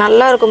கலெக்ஷனுங்க,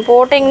 நல்லா இருக்கும்.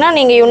 போட்டிங்கன்னா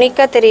நீங்கள்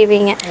யூனிக்காக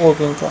தெரிவிங்க.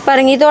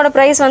 பாருங்கள் இதோட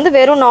ப்ரைஸ் வந்து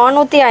வெறும்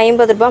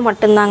 450 ரூபாய்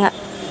மட்டும்தாங்க.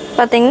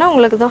 பார்த்தீங்கன்னா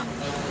உங்களுக்கு தான்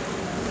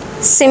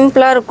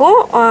சிம்பிளாக இருக்கும்,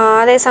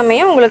 அதே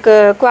சமயம் உங்களுக்கு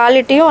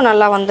குவாலிட்டியும்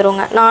நல்லா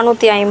வந்துடுங்க.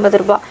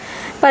 450 ரூபாய்.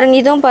 பாருங்கள்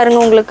இதுவும்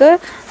பாருங்கள் உங்களுக்கு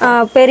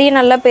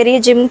நல்ல பெரிய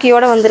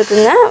ஜிம்கியோட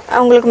வந்திருக்குங்க.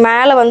 உங்களுக்கு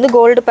மேலே வந்து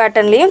கோல்டு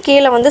பேட்டர்ன்லேயும்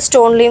கீழே வந்து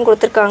ஸ்டோன்லேயும்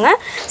கொடுத்துருக்காங்க.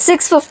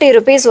 650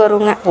 ருபீஸ்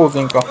வருங்க.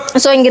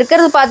 ஸோ இங்கே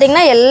இருக்கிறது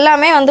பார்த்தீங்கன்னா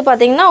எல்லாமே வந்து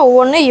பார்த்தீங்கன்னா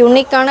ஒவ்வொன்று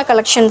யூனிக்கான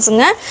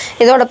கலெக்ஷன்ஸுங்க.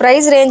 இதோட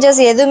ப்ரைஸ்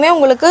ரேஞ்சஸ் எதுவுமே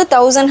உங்களுக்கு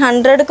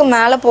 1100க்கு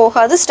மேலே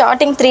போகாது.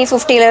 ஸ்டார்டிங்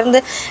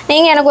 350லேருந்து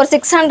நீங்கள் எனக்கு ஒரு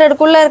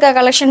 600க்குள்ளே இருக்க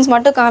கலெக்ஷன்ஸ்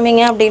மட்டும்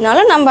காமிங்க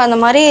அப்படின்னாலும் நம்ம அந்த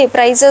மாதிரி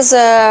ப்ரைஸஸ்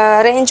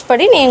ரேஞ்ச்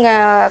படி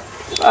நீங்கள்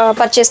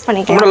பர்ச்சேஸ்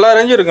பண்ணிக்கலாம்.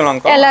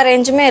 எல்லா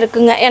ரேஞ்சுமே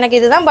இருக்குங்க. எனக்கு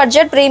இதுதான்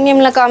பட்ஜெட்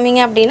ப்ரீமியமில்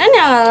காமிங்க அப்படின்னா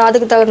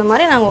அதுக்கு தகுந்த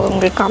மாதிரி நாங்கள்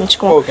உங்களுக்கு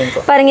காமிச்சுக்குவோம்.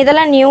 பாருங்கள்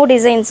இதெல்லாம் நியூ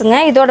டிசைன்ஸுங்க.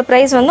 இதோட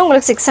ப்ரைஸ் வந்து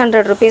உங்களுக்கு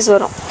 600 ருபீஸ்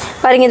வரும்.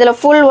 பாருங்கள் இதில்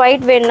ஃபுல்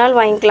ஒயிட் வேணுனாலும்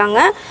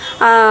வாங்கிக்கலாங்க,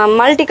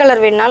 மல்டி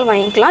கலர் வேணுனாலும்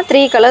வாங்கிக்கலாம்.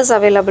 3 கலர்ஸ்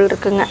அவைலபிள்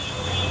இருக்குங்க.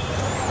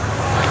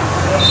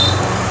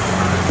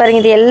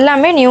 பாருங்கள் இது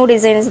எல்லாமே நியூ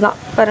டிசைன்ஸ் தான்.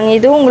 பாருங்கள்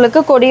இதுவும் உங்களுக்கு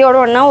கொடியோட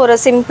ஒன்றா ஒரு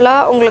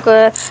சிம்பிளாக உங்களுக்கு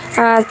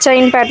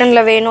செயின்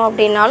பேட்டர்னில் வேணும்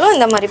அப்படின்னாலும்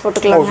இந்த மாதிரி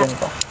போட்டுக்கலாங்க.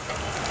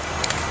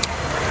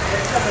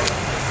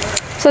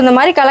 ஸோ இந்த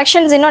மாதிரி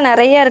கலெக்ஷன்ஸ் இன்னும்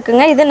நிறைய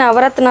இருக்குங்க. இது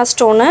நவரத்னா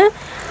ஸ்டோனு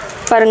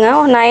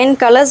பாருங்கள், 9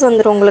 கலர்ஸ்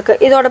வந்துடும் உங்களுக்கு.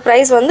 இதோட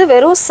ப்ரைஸ் வந்து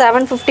வெறும்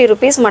 750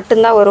 ருபீஸ்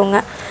மட்டும்தான்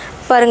வருங்க.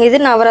 பாருங்கள்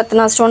இது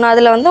நவரத்னா ஸ்டோன்,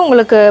 அதில் வந்து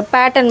உங்களுக்கு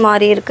பேட்டர்ன்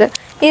மாதிரி இருக்குது.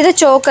 இது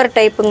சோக்கர்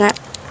டைப்புங்க.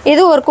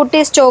 இது ஒரு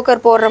குட்டீஸ் சோக்கர்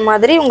போடுற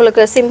மாதிரி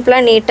உங்களுக்கு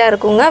சிம்பிளாக நீட்டாக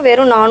இருக்குங்க.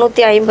 வெறும்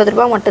 450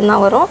 ரூபா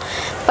மட்டும்தான் வரும்.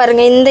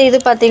 பாருங்கள் இந்த இது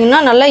பார்த்தீங்கன்னா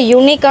நல்லா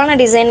யூனிக்கான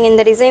டிசைன்.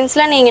 இந்த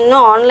டிசைன்ஸ்லாம் நீங்கள்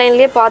இன்னும்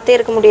ஆன்லைன்லேயே பார்த்தே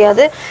இருக்க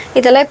முடியாது.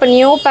 இதெல்லாம் இப்போ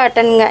நியூ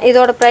பேட்டர்னுங்க.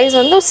 இதோட ப்ரைஸ்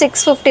வந்து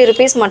 650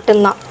 ருபீஸ்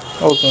மட்டும்தான்.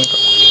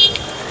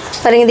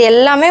 பாருங்கள் இது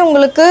எல்லாமே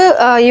உங்களுக்கு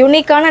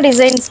யூனிக்கான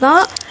டிசைன்ஸ்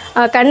தான்.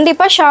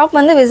 கண்டிப்பாக ஷாப்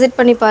வந்து விசிட்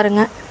பண்ணி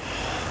பாருங்கள்.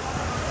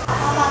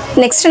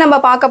 நெக்ஸ்ட் நம்ம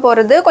பார்க்க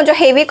போகிறது கொஞ்சம்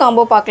ஹெவி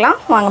காம்போ பார்க்கலாம்,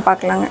 வாங்க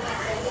பார்க்கலாங்க.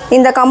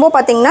 இந்த காம்போ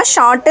பார்த்தீங்கன்னா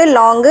short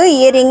long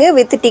earring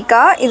with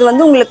tikka. இது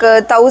வந்து உங்களுக்கு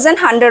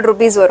 1100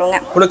 ருபீஸ் வருங்க.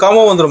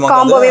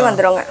 காம்போவே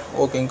வந்துருங்க.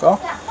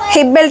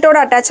 ஹிப் பெல்ட்டோட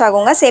அட்டாச்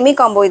ஆகுங்க. செமி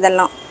காம்போ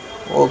இதெல்லாம்.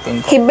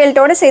 ஹிப்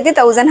பெல்ட்டோட சேர்த்து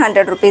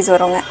 1100 ருபீஸ்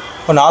வருங்க.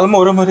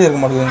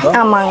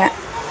 ஆமாங்க.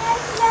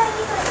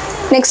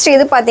 நெக்ஸ்ட்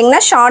இது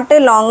பார்த்தீங்கன்னா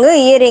ஷார்ட்டு லாங்கு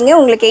இயரிங்கு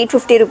உங்களுக்கு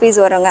 850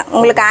 ருபீஸ் வருங்க.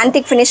 உங்களுக்கு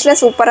ஆன்டிக் ஃபினிஷில்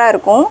சூப்பராக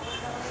இருக்கும்.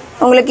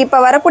 உங்களுக்கு இப்போ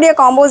வரக்கூடிய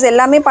காம்போஸ்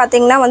எல்லாமே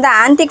பார்த்தீங்கன்னா வந்து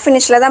ஆன்டிக்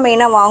ஃபினிஷில் தான்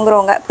மெயினாக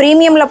வாங்குறோங்க.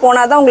 ப்ரீமியமில்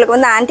போனால் தான் உங்களுக்கு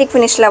வந்து ஆன்டிக்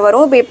ஃபினிஷில்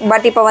வரும்.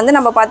 பட் இப்போ வந்து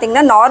நம்ம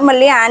பார்த்தீங்கன்னா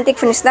நார்மல்லேயே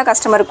ஆன்டிக் ஃபினிஷ் தான்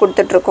கஸ்டமருக்கு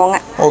கொடுத்துட்ருக்கோங்க.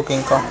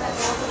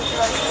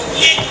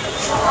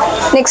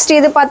 நெக்ஸ்ட்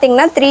இது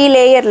பார்த்தீங்கன்னா 3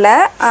 லேயரில்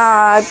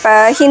இப்போ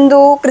ஹிந்து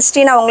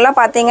கிறிஸ்டின் அவங்களாம்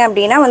பார்த்தீங்க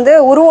அப்படின்னா வந்து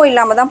உருவம்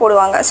இல்லாமல் தான்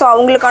போடுவாங்க. ஸோ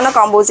அவங்களுக்கான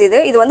காம்போஸ்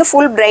இது வந்து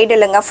ஃபுல்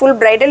பிரைடலுங்க. ஃபுல்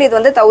பிரைடல் இது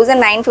வந்து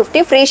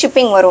 1950 ஃப்ரீ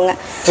ஷிப்பிங் வருங்க.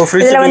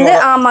 இதில் வந்து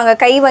ஆமாங்க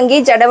கை வங்கி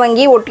ஜட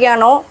வங்கி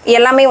ஒட்டியானோ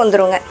எல்லாமே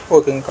வந்துருங்க.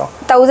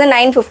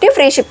 1950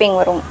 ஃப்ரீ ஷிப்பிங்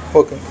வரும்.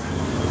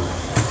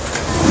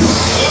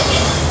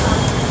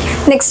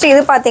 நெக்ஸ்ட்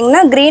இது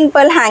பார்த்தீங்கன்னா green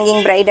Perl hanging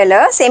bridal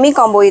semi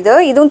combo.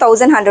 இதுவும்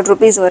 1100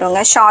 ருபீஸ் வருங்க.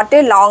 ஷார்ட்டு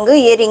லாங்கு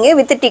இயரிங்கு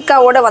வித்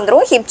டிக்காவோட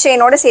வந்துடும். ஹிப்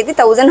செயினோட சேர்த்து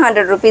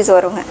 1100 ருபீஸ்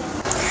வருங்க.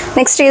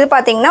 நெக்ஸ்ட் இது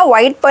பார்த்தீங்கன்னா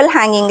ஒயிட் பெர்ல்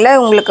ஹேங்கிங்கில்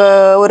உங்களுக்கு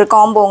ஒரு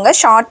காம்போங்க.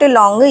 ஷார்ட்டு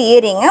லாங்கு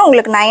இயரிங்கு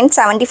உங்களுக்கு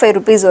 975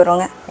 ருபீஸ்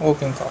வருங்க.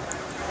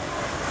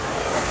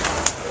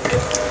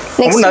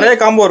 நிறைய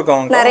காம்போ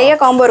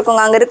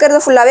இருக்குங்க. அங்க இருக்கிறது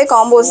ஃபுல்லாவே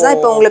காம்போஸ் தான்.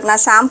 இப்போ உங்களுக்கு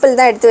நான் சாம்பிள்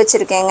தான் எடுத்து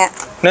வச்சிருக்கேங்க.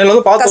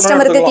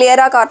 கஸ்டமருக்கு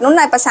கிளியரா காட்டணும்.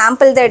 நான் இப்போ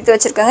சாம்பிள் தான் எடுத்து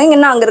வச்சிருக்கேங்க. இங்க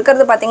அங்க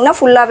இருக்கிறது பாத்தீங்கன்னா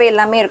ஃபுல்லாவே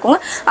எல்லாமே இருக்குங்க.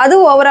 அது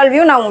ஓவரால்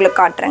வியூ நான் உங்களுக்கு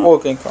காட்டுறேன்.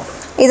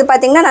 இது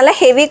பாத்தீங்கன்னா நல்ல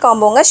ஹெவி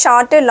காம்போங்க.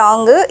 Short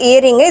long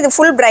earring. இது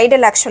full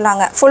bridal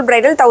ஆக்சுவலாங்க. Full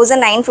bridal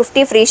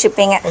 1950 free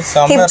shipping.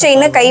 Hip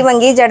chain கை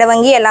வங்கி ஜட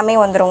வங்கி எல்லாமே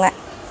வந்துருங்க.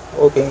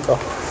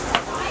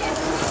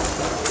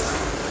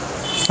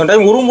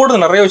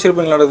 நிறைய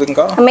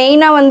வச்சிருப்பீங்களா?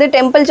 மெயினா வந்து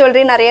டெம்பிள்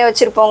ஜுவல்லரி நிறைய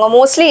வச்சிருப்போங்க.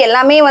 மோஸ்ட்லி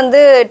எல்லாமே வந்து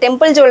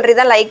டெம்பிள் ஜுவல்லரி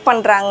தான் லைக்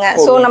பண்றாங்க.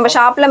 ஸோ நம்ம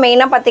ஷாப்ல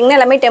மெயினா பாத்தீங்கன்னா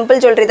எல்லாமே டெம்பிள்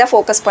ஜுவல்லரி தான்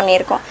ஃபோக்கஸ்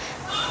பண்ணியிருக்கோம்.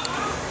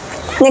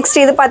 நெக்ஸ்ட்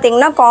இது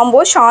பார்த்தீங்கன்னா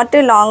combo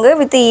short long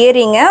with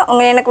earring.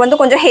 எனக்கு வந்து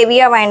கொஞ்சம்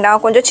ஹெவியாக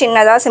வேண்டாம், கொஞ்சம்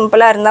சின்னதாக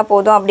சிம்பிளாக இருந்தால்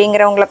போதும்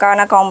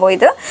அப்படிங்கிறவங்களுக்கான காம்போ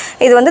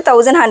இது வந்து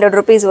 1100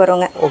 ருபீஸ்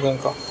வருங்க.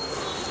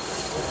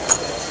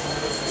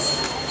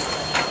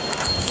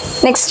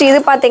 நெக்ஸ்ட் இது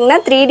பார்த்தீங்கன்னா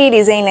 3D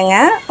டிசைனுங்க.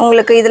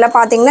 உங்களுக்கு இதில்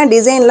பார்த்தீங்கன்னா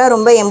டிசைன்லாம்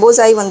ரொம்ப எம்போஸ்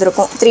ஆகி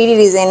வந்திருக்கும். 3D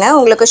டிசைனு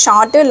உங்களுக்கு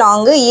ஷார்ட்டு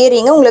லாங்கு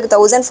இயரிங்கு உங்களுக்கு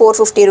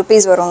 1450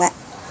 ருபீஸ் வருங்க.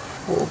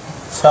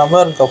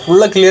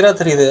 ஃபுல்லா கிளியரா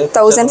தெரியுது.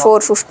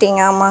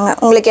 1450ங்க. ஆமாங்க.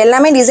 உங்களுக்கு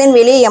எல்லாமே டிசைன்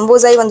வெளியே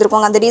எம்போஸ் ஆகி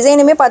வந்திருக்கும். அந்த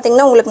டிசைனுமே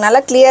பார்த்தீங்கன்னா உங்களுக்கு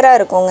நல்லா கிளியரா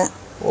இருக்குங்க.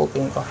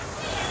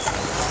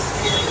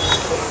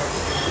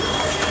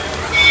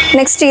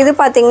 நெக்ஸ்ட் இது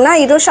பார்த்தீங்கன்னா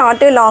இது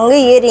ஷார்ட்டு லாங்கு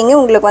இயரிங்கு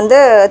உங்களுக்கு வந்து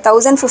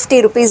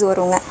 1050 ருபீஸ்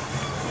வருங்க.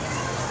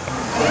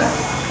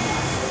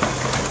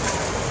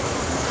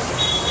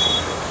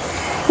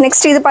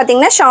 நெக்ஸ்ட் இது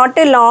பார்த்தீங்கன்னா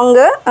ஷார்ட்டு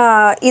லாங்கு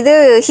இது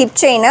ஹிப்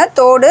செயின்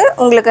தோடு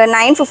உங்களுக்கு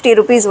 950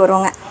 rupees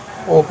வருங்க.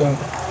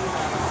 ஓகேங்க.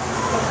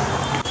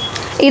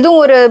 இதுவும்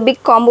ஒரு பிக்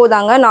காம்போ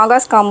தாங்க,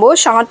 நாகாஸ் காம்போ.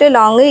 ஷார்ட்டு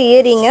லாங்கு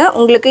இயரிங்கு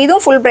உங்களுக்கு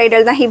இதுவும் ஃபுல்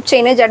பிரைடல் தான். ஹிப்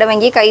செயின்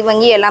ஜடவங்கி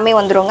கைவங்கி எல்லாமே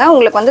வந்துருங்க.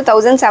 உங்களுக்கு வந்து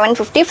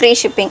 1750 ஃப்ரீ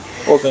ஷிப்பிங்.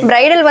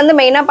 பிரைடல் வந்து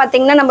மெயினாக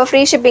பார்த்தீங்கன்னா நம்ம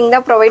ஃப்ரீ ஷிப்பிங்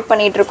தான் ப்ரொவைட்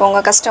பண்ணிட்டு இருக்கோங்க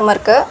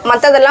கஸ்டமருக்கு.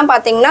 மற்றதெல்லாம்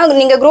பார்த்தீங்கன்னா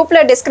நீங்கள்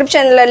குரூப்பில்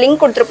டிஸ்கிரிப்ஷனில்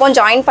லிங்க் கொடுத்துருப்போம்,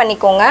 ஜாயின்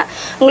பண்ணிக்கோங்க.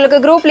 உங்களுக்கு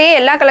குரூப்லேயே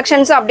எல்லா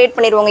கலெக்ஷன்ஸும் அப்டேட்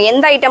பண்ணிடுவோங்க.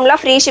 எந்த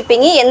ஐட்டம்லாம் ஃப்ரீ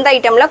ஷிப்பிங், எந்த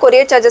ஐட்டம்லாம்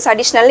கொரியர் சார்ஜஸ்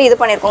அடிஷ்னல் இது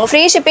பண்ணியிருக்கோங்க.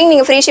 ஃப்ரீ ஷிப்பிங்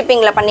நீங்கள் ஃப்ரீ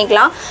ஷிப்பிங்கில்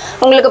பண்ணிக்கலாம்.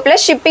 உங்களுக்கு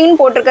ப்ளஸ் ஷிப்பிங்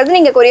போட்டிருக்கிறது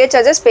நீங்கள் கொரியர்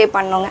சார்ஜஸ் பே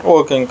பண்ணுங்க.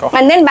 ஓகேங்க.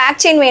 அண்ட் தென்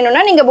பேக்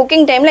வேணும்னா நீங்க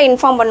புக்கிங் டைம்ல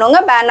இன்ஃபார்ம் பண்ணுங்க.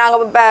 நாங்க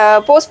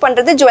போஸ்ட்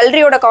பண்றது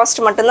ஜுவல்லரியோட காஸ்ட்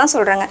மட்டும் தான்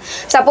சொல்றேங்க.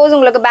 சப்போஸ்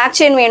உங்களுக்கு பேக்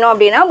செயின் வேணும்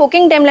அப்படின்னா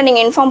புக்கிங் டைம்ல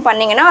நீங்க இன்ஃபார்ம்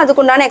பண்ணீங்கன்னா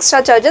அதுக்குண்டான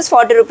எக்ஸ்ட்ரா சார்ஜஸ்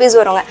 40 rupees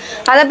வருங்க.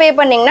 அதை பே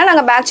பண்ணீங்கன்னா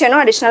நாங்க பேக்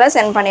செயினும் அடிஷனலா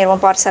சென்ட்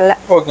பண்ணிடுவோம் பார்சல்ல.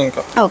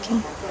 ஓகேங்க. ஓகே.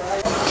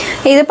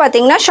 இது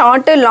பாத்தீங்கன்னா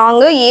ஷார்ட்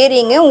லாங்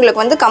இயரிங்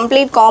உங்களுக்கு வந்து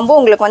கம்ப்ளீட் காம்போ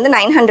உங்களுக்கு வந்து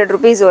 900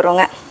 rupees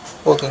வருங்க.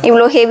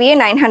 இவ்வளோ ஹெவியே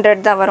 900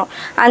 தான் வரும்.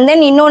 அண்ட்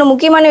தென் இன்னொன்று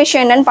முக்கியமான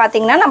விஷயம் என்னன்னு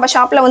பார்த்தீங்கன்னா நம்ம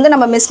ஷாப்பில் வந்து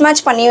நம்ம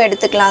மிஸ்மேட்ச் பண்ணியும்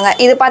எடுத்துக்கலாங்க.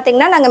 இது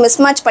பார்த்தீங்கன்னா நாங்கள்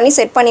மிஸ்மேட்ச் பண்ணி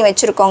செட் பண்ணி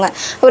வச்சுருக்கோங்க.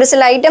 ஒரு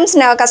சில ஐட்டம்ஸ்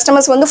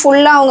கஸ்டமர்ஸ் வந்து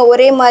ஃபுல்லாக அவங்க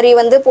ஒரே மாதிரி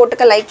வந்து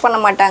போட்டுக்க லைக் பண்ண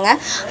மாட்டாங்க.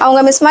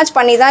 அவங்க மிஸ்மேட்ச்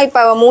பண்ணி தான்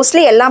இப்போ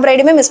மோஸ்ட்லி எல்லா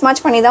பிரைடுமே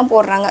மிஸ்மேட்ச் பண்ணி தான்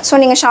போடுறாங்க.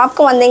 ஸோ நீங்கள்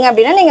ஷாப்புக்கு வந்தீங்க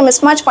அப்படின்னா நீங்கள்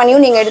மிஸ்மேட்ச்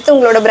பண்ணியும் நீங்கள் எடுத்து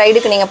உங்களோட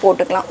பிரைடுக்கு நீங்கள்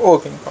போட்டுக்கலாம்.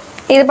 ஓகேங்க.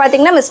 இது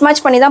பார்த்தீங்கன்னா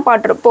மிஸ்மேட்ச் பண்ணி தான்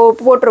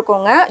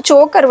போட்டிருக்கோங்க.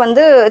 சோக்கர்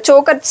வந்து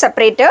சோக்கர்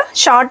செப்பரேட்டு,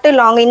 ஷார்ட்டு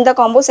லாங் இந்த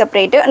காம்போ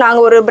செப்பரேட்டு.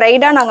 நாங்கள் ஒரு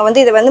பிரைடாக நாங்கள்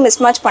வந்து இதை வந்து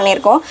மிஸ்மேட்ச்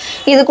பண்ணியிருக்கோம்.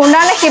 இதுக்கு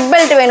உண்டான ஹிப்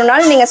பெல்ட்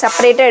வேணும்னாலும் நீங்கள்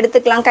செப்பரேட்டாக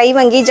எடுத்துக்கலாம்.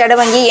 கைவங்கி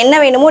ஜடவங்கி என்ன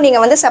வேணுமோ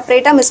நீங்கள் வந்து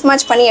செப்பரேட்டாக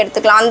மிஸ்மேட்ச் பண்ணி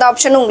எடுத்துக்கலாம். அந்த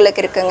ஆப்ஷனும்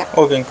உங்களுக்கு இருக்குங்க.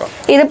 ஓகேங்க.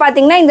 இது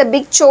பார்த்தீங்கன்னா இந்த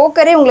பிக்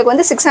சோக்கரே உங்களுக்கு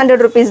வந்து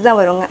 600 rupees தான்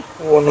வருங்க.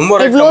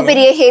 இவ்வளோ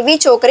பெரிய ஹெவி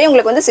சோக்கரே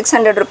உங்களுக்கு வந்து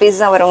 600 rupees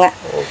தான் வருங்க.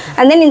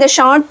 அண்ட் தென் இந்த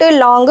ஷார்ட்டு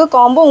லாங்கு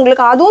காம்போ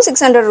உங்களுக்கு அதுவும்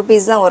 600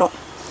 rupees தான் வரும்.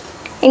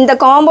 இந்த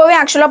காம்போவே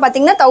ஆக்சுவலாக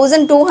பார்த்தீங்கன்னா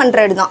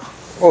 1200 தான்.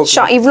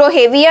 இவ்வளோ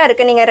ஹெவியாக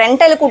இருக்குது. நீங்கள்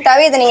ரெண்டலுக்கு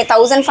விட்டாவே இதை நீங்கள்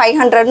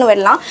 1500ன்னு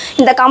வரலாம்.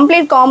 இந்த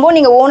கம்ப்ளீட் காம்போ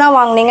நீங்கள் ஓனாக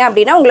வாங்கினீங்க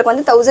அப்படின்னா உங்களுக்கு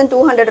வந்து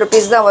 1200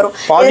 rupees தான் வரும்.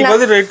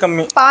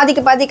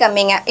 பாதிக்கு பாதி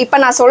கம்மிங்க. இப்போ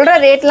நான் சொல்கிற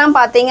ரேட்லாம்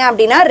பார்த்தீங்க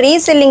அப்படின்னா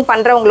ரீசெல்லிங்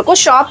பண்ணுறவங்களுக்கும்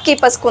ஷாப்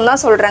கீப்பர்ஸ்க்கும்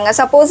தான் சொல்கிறேங்க.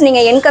 சப்போஸ்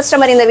நீங்கள் என்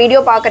கஸ்டமர் இந்த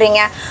வீடியோ பார்க்குறீங்க,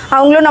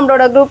 அவங்களும்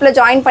நம்மளோட குரூப்பில்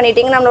ஜாயின்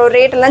பண்ணிட்டீங்க, நம்மளோட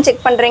ரேட்டெல்லாம்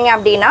செக் பண்ணுறீங்க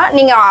அப்படின்னா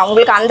நீங்கள்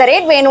உங்களுக்கு அந்த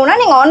ரேட் வேணும்னா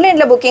நீங்கள்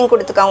ஆன்லைனில் புக்கிங்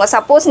கொடுத்துக்கோங்க.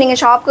 சப்போஸ்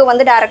நீங்கள் ஷாப்புக்கு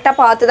வந்து டேரெக்டாக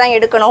பார்த்து தான்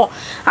எடுக்கணும்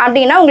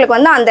அப்படின்னா உங்களுக்கு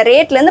வந்து அந்த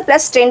ரேட்லேருந்து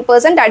ப்ளஸ்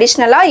 10%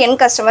 அடிஷ்னல் என்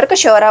கஸ்டமருக்கு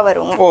ஷூரா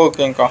வருங்க.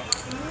 ஓகேங்கா.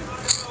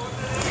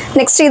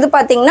 நெக்ஸ்ட் இது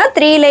பாத்தீங்கன்னா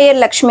 3 layer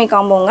லக்ஷ்மி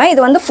காம்போங்க. இது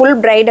வந்து full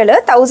bridal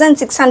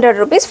 1600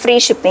 rupees free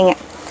shipping.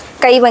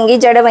 கைவங்கி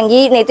ஜடவங்கி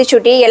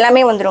நெத்திச்சுட்டி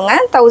எல்லாமே வந்துருங்க.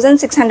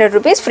 1600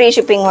 rupees ஃப்ரீ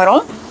ஷிப்பிங்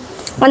வரும்.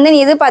 வந்து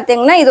இது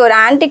பார்த்தீங்கன்னா இது ஒரு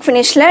ஆன்டிக்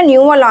ஃபினிஷில்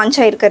நியூவாக லான்ச்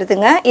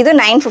ஆகிருக்கிறதுங்க. இது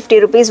 950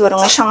 rupees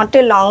வருங்க.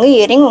 ஷார்ட்டு லாங்கு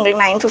இயரிங்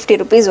உங்களுக்கு 950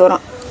 rupees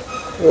வரும்.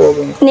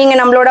 நீங்கள்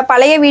நம்மளோட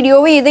பழைய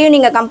வீடியோவை இதையும்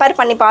நீங்கள் கம்பேர்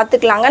பண்ணி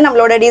பார்த்துக்கலாங்க.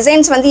 நம்மளோட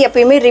டிசைன்ஸ் வந்து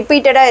எப்பயுமே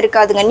ரிப்பீட்டடாக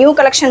இருக்காதுங்க. நியூ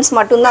கலெக்ஷன்ஸ்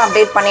மட்டும்தான்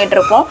அப்டேட் பண்ணிகிட்டு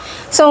இருக்கோம்.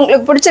 ஸோ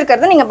உங்களுக்கு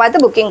பிடிச்சிருக்கிறத நீங்கள்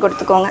பார்த்து புக்கிங்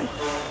கொடுத்துக்கோங்க.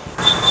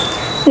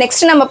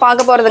 நெக்ஸ்ட் நம்ம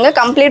பார்க்க போகிறதுங்க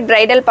கம்ப்ளீட்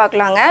பிரைடல்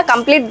பார்க்கலாங்க.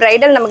 கம்ப்ளீட்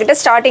பிரைடல் நம்மக்கிட்ட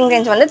ஸ்டார்டிங்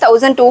ரேஞ்ச் வந்து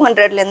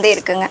 1200லேருந்தே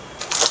இருக்குங்க.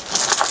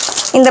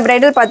 இந்த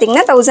பிரைடல்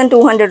பார்த்தீங்கன்னா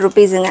 1200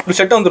 rupeesங்க.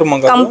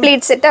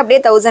 கம்ப்ளீட் செட்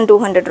அப்படியே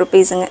 1200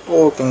 rupeesங்க.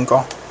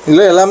 ஓகேங்கா.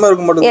 இல்ல எல்லாமே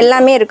இருக்கு மட்டும்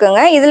எல்லாமே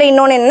இருக்குங்க. இதுல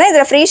இன்னொன்னு என்ன,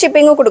 இதுல ஃப்ரீ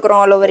ஷிப்பிங்கும்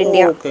கொடுக்குறோம் all over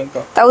India.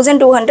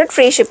 1200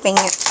 free shipping.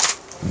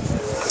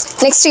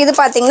 Next இது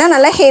பாத்தீங்கன்னா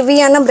நல்ல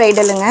ஹெவியான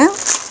பிரைடலுங்க.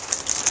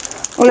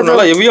 உங்களுக்கு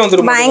நல்லா ஹெவியா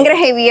வந்துரும். பயங்கர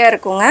ஹெவியா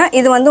இருக்குங்க.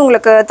 இது வந்து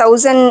உங்களுக்கு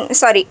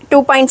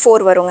 2.4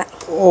 வருங்க.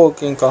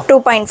 ஓகேங்கா.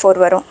 2.4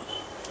 வரும்.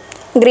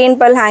 கிரீன்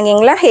பல்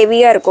ஹேங்கிங்ல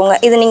ஹெவியா இருக்குங்க.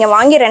 இது நீங்க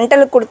வாங்கி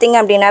ரெண்டலுக்கு கொடுத்தீங்க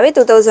அப்படினாவே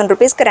 2000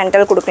 rupeesக்கு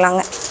ரெண்டல்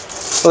கொடுக்கலாங்க.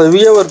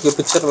 ஹெவியா இருக்கு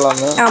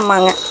பிக்சர்லாங்க.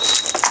 ஆமாங்க.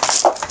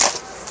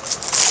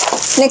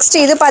 நெக்ஸ்ட்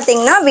இது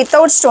பாத்தீங்கன்னா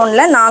வித்தவுட்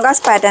ஸ்டோன்ல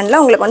நாகாஸ் பேட்டர்ன்ல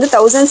உங்களுக்கு வந்து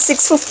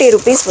 1650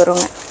 rupees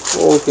வருங்க.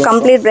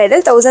 கம்ப்ளீட்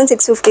பிரைடல்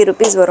 1650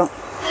 rupees வரும்.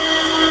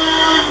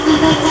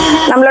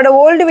 நம்மளோட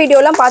ஓல்டு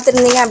வீடியோலாம்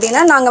பார்த்துருந்தீங்க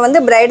அப்படின்னா நாங்கள் வந்து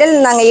பிரைடல்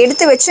நாங்கள்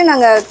எடுத்து வச்சு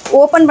நாங்கள்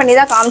ஓப்பன் பண்ணி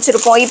தான்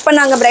காமிச்சிருப்போம். இப்போ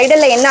நாங்கள்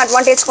பிரைடலில் என்ன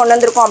அட்வான்டேஜ் கொண்டு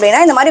வந்திருக்கோம்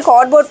அப்படின்னா இந்த மாதிரி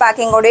கார்ட்போர்ட்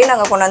பேக்கிங்கோடய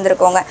நாங்கள் கொண்டு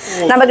வந்திருக்கோங்க.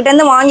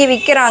 நம்மக்கிட்டேருந்து வாங்கி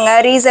விற்கிறாங்க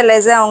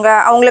ரீசெல்லர்ஸ்,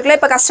 அவங்களுக்குலாம்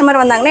இப்போ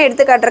கஸ்டமர் வந்தாங்கன்னா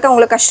எடுத்து காட்டுறதுக்கு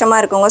அவங்களுக்கு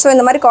கஷ்டமாக இருக்குங்க. ஸோ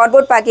இந்த மாதிரி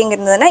கார்ட்போர்ட் பேக்கிங்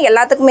இருந்ததுன்னா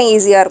எல்லாத்துக்குமே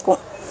ஈஸியாக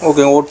இருக்கும்.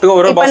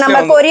 இப்போ நம்ம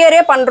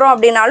கொரியரே பண்றோம்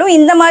அப்படினாலும்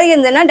இந்த மாதிரி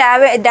இருந்ததுன்னா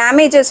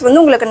டேமேஜஸ்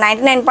வந்து உங்களுக்கு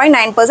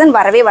 99.9%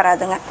 வரவே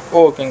வராதுங்க.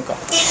 ஓகேங்கா.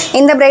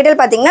 இந்த பிரைடல்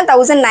பாத்தீங்கன்னா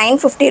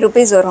 1950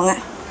 rupees வருங்க.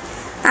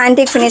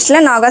 ஆன்டிக் ஃபினிஷ்ல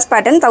நாகாஸ்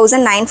பேட்டர்ன்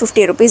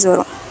 1950 rupees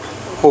வரும்.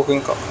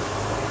 ஓகேங்கா.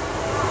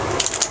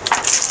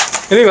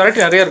 இது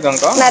வெரைட்டி நிறைய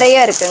இருக்காங்கா?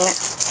 நிறைய இருக்குங்க.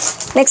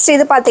 நெக்ஸ்ட்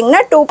இது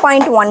பாத்தீங்கன்னா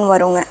 2.1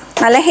 வருங்க.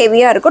 நல்ல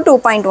ஹெவியா இருக்கும்.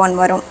 2.1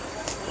 வரும்.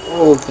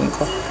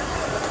 ஓகேங்கா.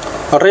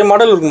 நிறைய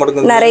மாடல் இருக்கு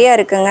மட்டும். நிறைய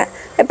இருக்குங்க.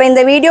 இப்போ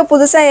இந்த வீடியோ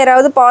புதுசாக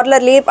யாராவது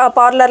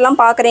பார்லர்லாம்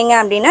பார்க்குறீங்க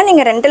அப்படின்னா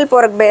நீங்கள் ரெண்டல்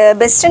போகிற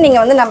பெஸ்ட்டு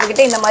நீங்கள் வந்து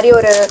நம்மக்கிட்ட இந்த மாதிரி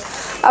ஒரு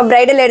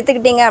பிரைடல்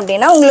எடுத்துக்கிட்டீங்க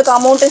அப்படின்னா உங்களுக்கு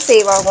அமௌண்ட்டு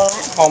சேவ் ஆகுங்க.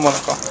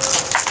 ஆமாங்கக்கா.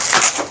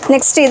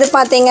 நெக்ஸ்ட் இது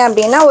பார்த்தீங்க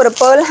அப்படின்னா ஒரு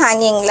பேர்ல்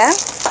ஹேங்கிங்கில்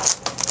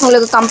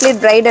உங்களுக்கு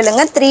கம்ப்ளீட்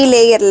பிரைடலுங்க 3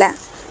 லேயரில்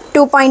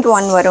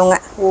 2.1 வருங்க.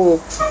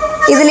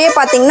 இதுலயே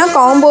பாத்தீங்கன்னா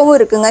காம்போவும்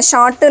இருக்குங்க.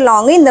 ஷார்ட்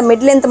லாங் இந்த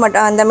மிட் லென்த்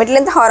மட்டும் அந்த மிட்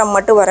லென்த் ஹாரம்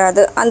மட்டும்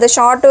வராது. அந்த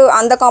ஷார்ட்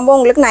அந்த காம்போ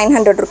உங்களுக்கு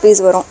 900 rupees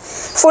வரும்.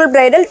 Full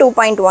bridal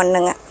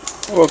 2.1ங்க.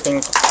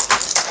 ஓகேங்க.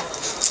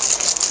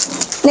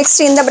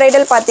 நெக்ஸ்ட் இந்த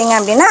பிரைடல் பாத்தீங்க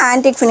அப்படின்னா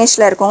ஆன்டிக்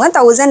ஃபினிஷ்ல இருக்குங்க.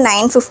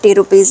 1950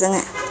 rupeesங்க.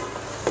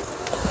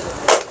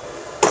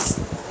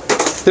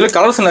 இதுல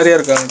கலர்ஸ் நிறைய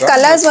இருக்குங்க.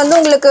 கலர்ஸ் வந்து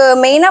உங்களுக்கு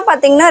மெயினா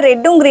பாத்தீங்கன்னா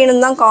ரெட்டும்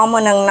கிரீனும் தான்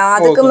காமனுங்கண்ணா.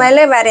 அதுக்கு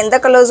மேல வேற எந்த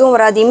கலர்ஸும்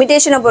வராது.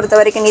 இமிடேஷனை பொறுத்த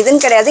வரைக்கும்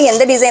இதுன்னு கிடையாது.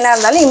 எந்த டிசைனா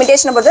இருந்தாலும்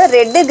இமிடேஷனை பொறுத்த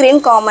ரெட்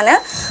கிரீன் காமனு.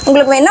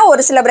 உங்களுக்கு வேணா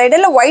ஒரு சில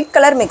பிரைடல்ல ஒயிட்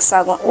கலர் மிக்ஸ்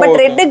ஆகும். But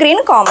red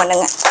green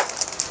காமனுங்க.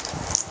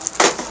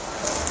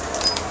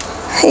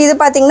 இது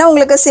பாத்தீங்கன்னா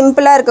உங்களுக்கு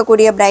சிம்பிளா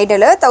இருக்கக்கூடிய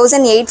பிரைடல்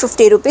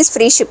 1850 rupees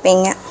ஃப்ரீ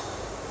ஷிப்பிங்.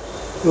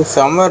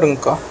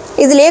 சம்மருங்கக்கா.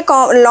 இதுலயே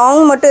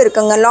லாங் மட்டும்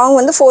இருக்குங்க. லாங்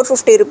வந்து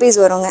 450 rupees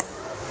வருங்க.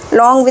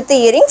 லாங் வித்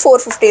இயரிங்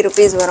 450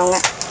 rupees வருங்க.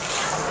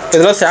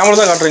 இதெல்லாம் சாம்பிள்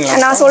தான் காட்டுறீங்களா?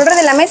 நான் சொல்றது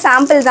எல்லாமே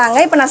சாம்பிள் தாங்க.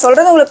 இப்போ நான்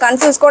சொல்றது உங்களுக்கு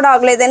கன்ஃபியூஸ் கூட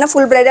ஆகல. இது என்ன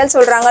ஃபுல் பிரைடல்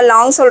சொல்றாங்க,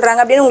 லாங் சொல்றாங்க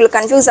அப்படின்னு உங்களுக்கு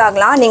கன்ஃபியூஸ்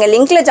ஆகலாம். நீங்க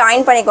லிங்க்ல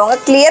ஜாயின் பண்ணிக்கோங்க.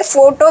 கிளியர்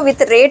போட்டோ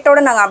வித்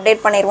ரேட்டோட நாங்க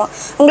அப்டேட் பண்ணிடுவோம்.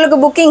 உங்களுக்கு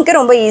புக்கிங்க்கு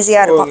ரொம்ப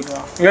ஈஸியா இருக்கும்.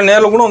 இல்ல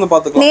நேர்ல கூட வந்து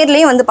பாத்துக்கலாம்.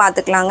 நேர்லயும் வந்து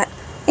பாத்துக்கலாங்க.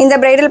 இந்த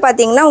பிரைடல்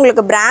பாத்தீங்கன்னா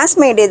உங்களுக்கு பிராஸ்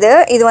மேட்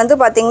இது வந்து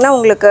பாத்தீங்கன்னா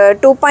உங்களுக்கு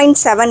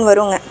 2.7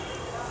 வருங்க.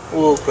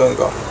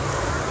 ஓகேங்கா.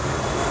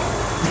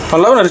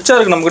 நல்லா ரிச்சா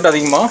இருக்கு நம்ம கிட்ட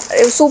அதிகமா.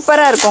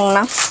 சூப்பரா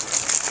இருக்குங்கண்ணா.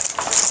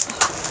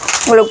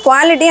 உங்களுக்கு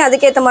குவாலிட்டி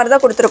அதுக்கேற்ற மாதிரி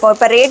தான் கொடுத்துருக்கோம்.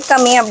 இப்போ ரேட்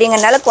கம்மி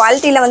அப்படிங்கறனால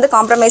குவாலிட்டியில் வந்து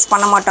காம்ப்ரமைஸ்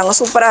பண்ண மாட்டாங்க.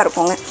 சூப்பராக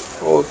இருக்குங்க.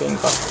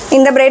 ஓகேங்கா.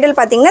 இந்த பிரைடல்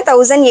பார்த்தீங்கன்னா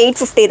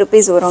 1850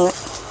 rupees வருங்க.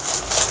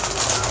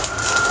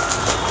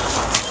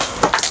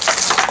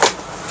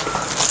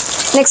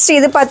 நெக்ஸ்ட்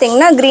இது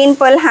பார்த்தீங்கன்னா க்ரீன்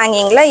pearl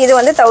ஹேங்கிங்கில் இது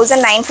வந்து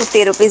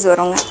 1950 rupees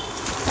வருங்க.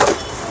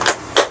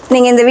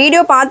 நீங்கள் இந்த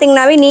வீடியோ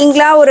பார்த்தீங்கன்னாவே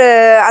நீங்களா ஒரு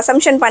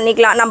அசம்ஷன்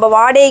பண்ணிக்கலாம். நம்ம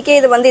வாடகைக்கே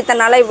இது வந்து இத்தனை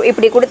நாளாக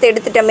இப்படி கொடுத்து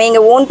எடுத்துட்டோமே,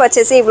 இங்கே ஓன்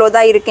பர்ச்சேஸே இவ்வளோ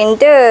தான்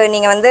இருக்குன்ட்டு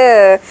நீங்கள் வந்து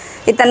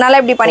இத்தனை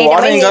நாளாக இப்படி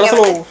பண்ணிட்டோமே,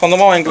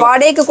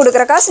 வாடகைக்கு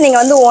கொடுக்குற காசு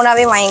நீங்கள் வந்து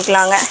ஓனாகவே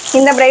வாங்கிக்கலாங்க.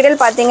 இந்த பிரைடல்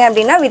பார்த்தீங்க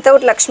அப்படின்னா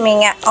வித்தவுட்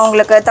லக்ஷ்மிங்க.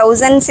 அவங்களுக்கு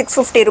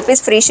 1650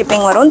 rupees ஃப்ரீ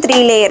ஷிப்பிங் வரும்.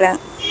 3 layer.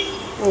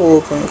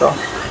 ஓகேங்கா.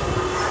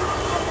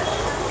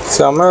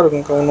 செம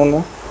இருக்குங்கா.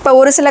 ஒன்று இப்போ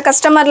ஒரு சில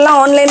கஸ்டமர்லாம்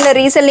ஆன்லைனில்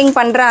ரீசெல்லிங்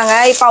பண்ணுறாங்க.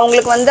 இப்போ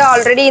அவங்களுக்கு வந்து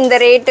ஆல்ரெடி இந்த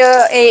ரேட்டு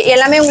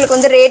எல்லாமே உங்களுக்கு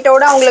வந்து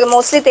ரேட்டோடு அவங்களுக்கு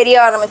மோஸ்ட்லி தெரிய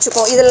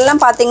ஆரம்பிச்சுக்கும்.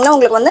 இதெல்லாம் பார்த்தீங்கன்னா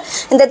உங்களுக்கு வந்து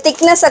இந்த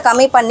திக்னஸை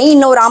கம்மி பண்ணி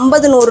இன்னும் ஒரு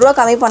 50-100 ரூபா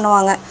கம்மி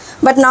பண்ணுவாங்க.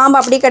 பட் நாம்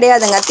அப்படி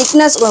கிடையாதுங்க.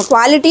 திக்னஸ்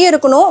குவாலிட்டியும்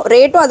இருக்கணும்,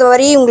 ரேட்டும் அது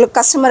வரையும் உங்களுக்கு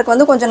கஸ்டமருக்கு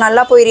வந்து கொஞ்சம்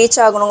நல்லா போய் ரீச்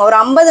ஆகணுங்க. ஒரு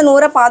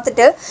 50-100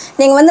 பார்த்துட்டு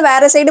நீங்கள் வந்து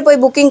வேறு சைடு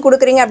போய் புக்கிங்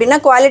கொடுக்குறீங்க அப்படின்னா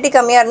குவாலிட்டி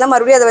கம்மியாக இருந்தால்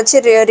மறுபடியும் அதை வச்சு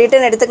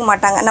ரிட்டர்ன் எடுத்துக்க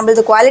மாட்டாங்க.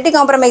 நம்மளது குவாலிட்டி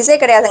காம்ப்ரமைஸே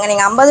கிடையாதுங்க.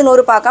 நீங்கள்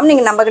 50-100 பார்க்காம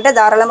நீங்கள் நம்மக்கிட்ட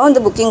தாராளமாக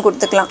வந்து புக்கிங்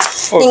கொடுத்துக்கலாம்.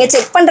 நீங்கள்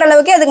செக் பண்ணுற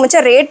அளவுக்கு அதுக்கு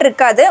மிச்சம் ரேட்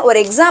இருக்காது. ஒரு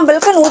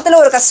எக்ஸாம்பிளுக்கு 100ல்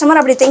ஒரு கஸ்டமர்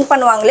அப்படி திங்க்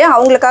பண்ணுவாங்களே,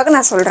 அவங்களுக்காக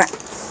நான் சொல்கிறேன்.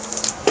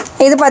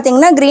 இது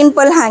பார்த்தீங்கன்னா க்ரீன்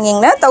pearl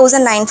ஹேங்கிங்கில்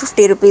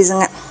 1950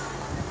 rupeesங்க.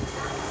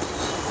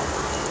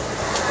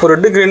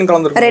 ரெட் கிரீன்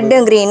கலந்துருக்கு. ரெட்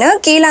கிரீன்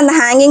கீழ அந்த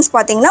ஹேங்கிங்ஸ்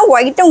பாத்தீங்கன்னா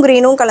ஒயிட்டும்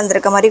கிரீனும்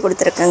கலந்துருக்க மாதிரி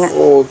கொடுத்துருக்குங்க.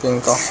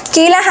 ஓகேங்கா.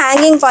 கீழ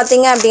ஹேங்கிங்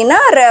பாத்தீங்க அப்படின்னா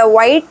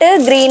ஒயிட்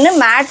கிரீன்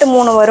மேட்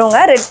 3 வருங்க.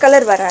 ரெட்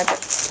கலர் வராது.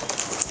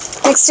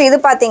 நெக்ஸ்ட் இது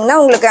பாத்தீங்கன்னா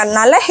உங்களுக்கு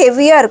நல்லா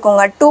ஹெவியா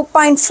இருக்குங்க.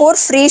 2.4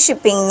 ஃப்ரீ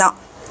ஷிப்பிங் தான்.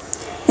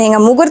 நீங்க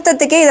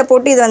முகூர்த்தத்துக்கே இதை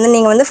போட்டு இது வந்து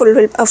நீங்க வந்து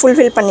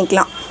ஃபுல்ஃபில்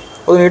பண்ணிக்கலாம்.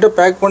 அது நீட்டா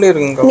பேக் பண்ணி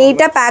இருக்குங்க.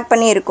 நீட்டா பேக்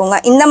பண்ணி இருக்குங்க.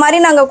 இந்த மாதிரி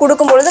நாங்க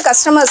கொடுக்கும்பொழுது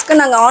கஸ்டமர்ஸ்க்கு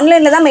நாங்க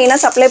ஆன்லைன்ல தான் மெயினா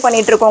சப்ளை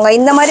பண்ணிட்டு இருக்கோங்க.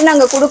 இந்த மாதிரி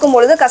நாங்க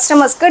கொடுக்கும்பொழுது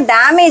கஸ்டமர்ஸ்க்கு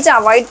டேமேஜ்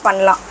அவாய்ட்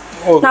பண்ணலாம்.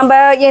 நம்ம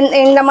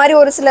இந்த மாதிரி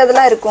ஒரு சில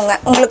இதெல்லாம் இருக்குங்க.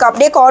 உங்களுக்கு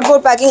அப்படியே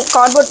கார்ட்போர்ட்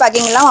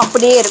பேக்கிங் எல்லாம்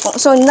அப்படியே இருக்கும்.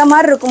 ஸோ இந்த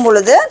மாதிரி இருக்கும்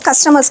பொழுது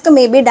கஸ்டமர்ஸ்க்கு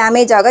மேபி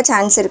டேமேஜ் ஆக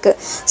சான்ஸ் இருக்கு.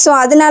 ஸோ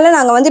அதனால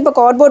நாங்கள் வந்து இப்போ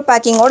கார்ட்போர்ட்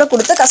பேக்கிங்கோட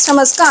கொடுத்து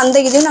கஸ்டமர்ஸ்க்கு அந்த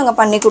இதையும் நாங்கள்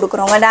பண்ணி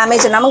கொடுக்குறோங்க.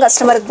 டேமேஜ் இல்லாமல்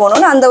கஸ்டமருக்கு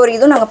போகணும்னு அந்த ஒரு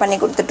இதுவும் நாங்கள் பண்ணி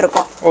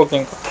கொடுத்துட்ருக்கோம்.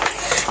 ஓகேங்க.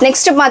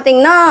 நெக்ஸ்ட்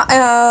பார்த்தீங்கன்னா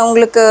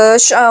உங்களுக்கு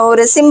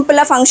ஒரு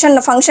சிம்பிளாக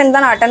ஃபங்க்ஷன்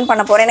தான் நான் அட்டன்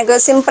பண்ண போகிறேன், எனக்கு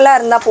சிம்பிளாக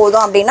இருந்தால்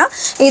போதும் அப்படின்னா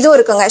இதுவும்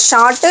இருக்குங்க.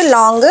 ஷார்ட்டு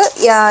லாங்கு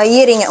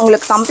இயரிங்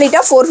உங்களுக்கு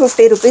கம்ப்ளீட்டாக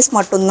 450 rupees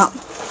மட்டும்தான்.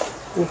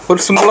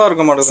 ஒரு சிம்பிளாக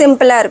இருக்க மாட்டேங்குது.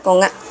 சிம்பிளாக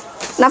இருக்குங்க.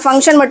 நான்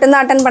ஃபங்க்ஷன்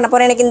மட்டும்தான் அட்டன் பண்ண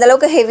போகிறேன், எனக்கு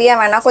இந்தளவுக்கு ஹெவியாக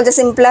வேணாம், கொஞ்சம்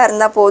சிம்பிளாக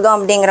இருந்தால் போதும்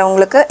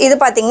அப்படிங்கிறவங்களுக்கு இது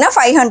பார்த்தீங்கன்னா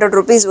 500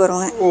 rupees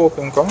வருங்க.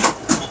 ஓகேங்கக்கா.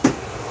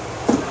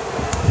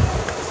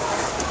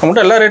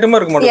 எல்லா ரேட்டுமே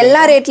இருக்கு.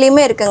 எல்லா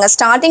ரேட்லேயுமே இருக்குங்க.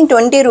 ஸ்டார்டிங்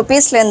 20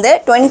 rupeesலேருந்து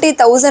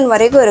 20,000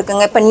 வரைக்கும்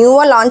இருக்குங்க. இப்போ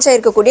நியூவாக லான்ச்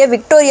ஆகிருக்கக்கூடிய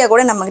விக்டோரியா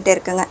கூட நம்மகிட்ட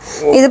இருக்குங்க.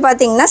 இது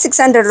பார்த்தீங்கன்னா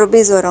 600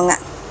 rupees வருங்க.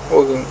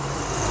 ஓகேங்க.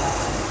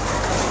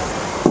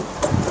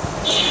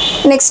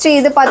 நெக்ஸ்ட்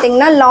இது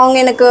பார்த்தீங்கன்னா லாங்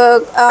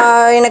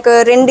எனக்கு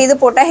 2 இது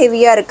போட்டால்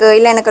ஹெவியாக இருக்குது,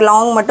 இல்லை எனக்கு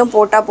லாங் மட்டும்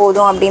போட்டால்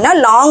போதும் அப்படின்னா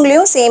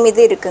லாங்லேயும் சேம்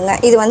இது இருக்குங்க.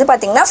 இது வந்து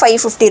பார்த்தீங்கன்னா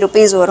 550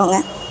 rupees வருங்க.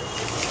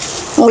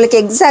 உங்களுக்கு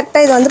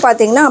எக்ஸாக்டாக இது வந்து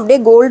பார்த்தீங்கன்னா அப்படியே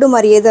கோல்டு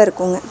மாதிரியே தான்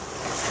இருக்குங்க.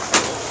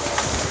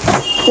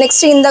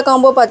 நெக்ஸ்ட் இந்த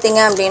காம்போ பார்த்தீங்க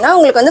அப்படின்னா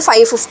உங்களுக்கு வந்து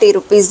 550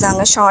 rupees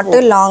தாங்க. ஷார்ட்டு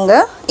லாங்கு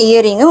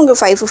இயரிங்கு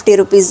உங்களுக்கு 550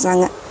 rupees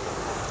தாங்க.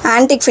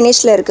 ஆன்டிக்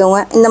ஃபினிஷில் இருக்குங்க.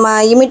 இந்த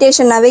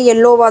இமிட்டேஷனாகவே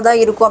எல்லோவாக தான்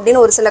இருக்கும்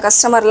அப்படின்னு ஒரு சில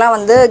கஸ்டமர்லாம்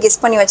வந்து கெஸ்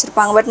பண்ணி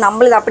வச்சுருப்பாங்க. பட்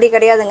நம்மளுது அப்படி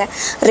கிடையாதுங்க.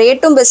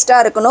 ரேட்டும்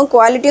பெஸ்ட்டாக இருக்கணும்,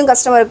 குவாலிட்டியும்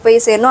கஸ்டமருக்கு போய்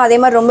சேரணும், அதே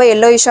மாதிரி ரொம்ப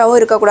எல்லோயிஷாகவும்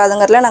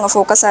இருக்கக்கூடாதுங்கிறதுல நாங்கள்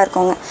ஃபோக்கஸாக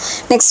இருக்கோங்க.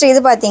 நெக்ஸ்ட்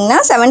இது பார்த்தீங்கன்னா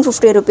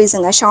 750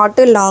 ருபீஸுங்க.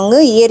 Short long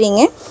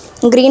earring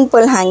green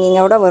pearl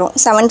ஹேங்கிங்கோட வரும்.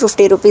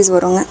 750 ருபீஸ்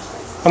வருங்க.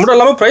 நம்மளோட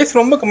எல்லாமே ப்ரைஸ்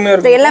ரொம்ப கம்மியாக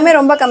இருக்கும். எல்லாமே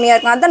ரொம்ப கம்மியாக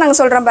இருக்கும். அதான்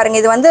நாங்கள் சொல்கிறோம்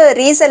பாருங்கள். இது வந்து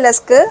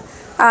ரீசெல்லர்ஸ்க்கு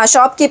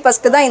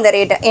ஷாப்கீப்பர்ஸ்க்கு தான் இந்த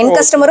ரேட்டு. என்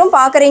கஸ்டமரும்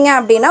பார்க்குறீங்க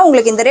அப்படின்னா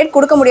உங்களுக்கு இந்த ரேட்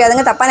கொடுக்க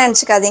முடியாதுங்க, தப்பாக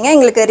நினச்சிக்காதீங்க.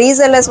 எங்களுக்கு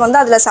ரீசெல்லர்ஸ் வந்து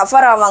அதில்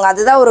சஃபர் ஆவாங்க,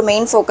 அதுதான் ஒரு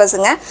மெயின்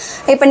ஃபோக்கஸுங்க.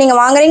 இப்போ நீங்கள்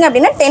வாங்குறீங்க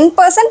அப்படின்னா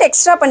 10%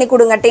 எக்ஸ்ட்ரா பண்ணி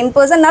கொடுங்க.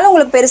 10%னால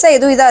உங்களுக்கு பெருசாக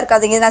எதுவும் இதாக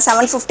இருக்காதுங்க. நான்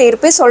 750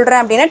 ருபீஸ்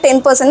சொல்கிறேன் அப்படின்னா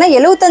 10%னா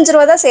 75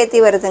 ரூபா தான்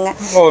சேர்த்து வருதுங்க.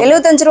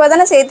 75 ரூபா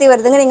தானே சேர்த்து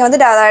வருதுங்க. நீங்கள்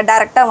வந்து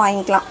டேரெக்டாக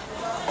வாங்கிக்கலாம்.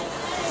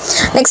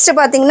 நெக்ஸ்ட்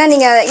பார்த்தீங்கன்னா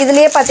நீங்கள்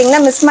இதுலேயே பார்த்தீங்கன்னா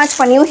மிஸ்மேட்ச்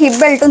பண்ணியும் ஹிப்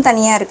பெல்ட்டும்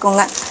தனியாக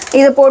இருக்குங்க.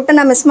 இது போட்டு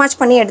நான் மிஸ்மேட்ச்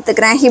பண்ணி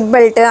எடுத்துக்கிறேன், ஹிப்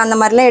பெல்ட்டு அந்த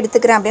மாதிரிலாம்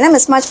எடுத்துக்கிறேன் அப்படின்னா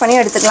மிஸ்மேட்ச் பண்ணி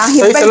எடுத்துக்கலாம்.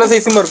 ஹிப்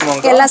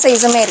பெல்ட் எல்லா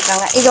சைஸுமே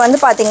இருக்காங்க. இது வந்து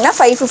பார்த்தீங்கன்னா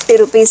 550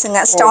 ருபீஸுங்க.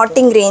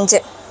 ஸ்டார்டிங் ரேஞ்சு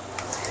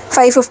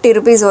 550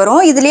 ருபீஸ்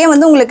வரும். இதுலேயே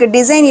வந்து உங்களுக்கு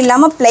டிசைன்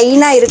இல்லாமல்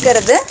ப்ளைனாக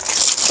இருக்கிறது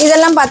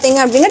இதெல்லாம் பார்த்தீங்க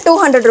அப்படின்னா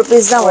 200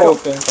 ருபீஸ் தான் வரும்.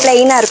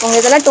 ப்ளைனாக இருக்குங்க.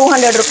 இதெல்லாம்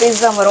 200 ருபீஸ்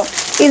தான் வரும்.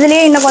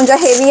 இதுலேயே இன்னும்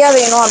கொஞ்சம் ஹெவியாக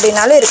வேணும்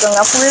அப்படின்னாலும்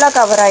இருக்குங்க. ஃபுல்லாக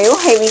கவர்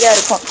ஆகும், ஹெவியாக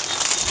இருக்கும்.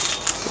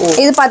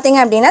 இது பார்த்தீங்க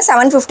அப்படின்னா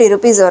 750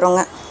 ருபீஸ்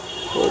வருங்க.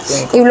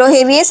 இவ்வளோ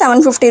ஹெவியே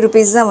 750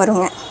 ருபீஸ் தான்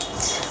வருங்க.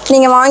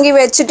 நீங்கள் வாங்கி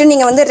வச்சுட்டு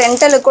நீங்கள் வந்து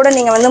ரெண்டலுக்கு கூட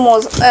நீங்கள் வந்து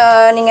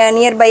நீங்கள்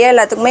நியர்பையாக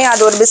எல்லாத்துக்குமே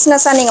அது ஒரு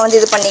பிஸ்னஸாக நீங்கள் வந்து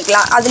இது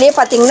பண்ணிக்கலாம். அதுலேயே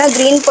பார்த்தீங்கன்னா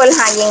க்ரீன் pearl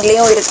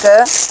ஹேங்கிங்லேயும்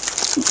இருக்குது.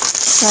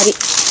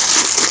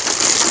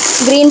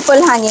 க்ரீன்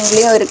pearl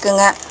ஹேங்கிங்லேயும்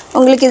இருக்குங்க.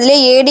 உங்களுக்கு இதிலே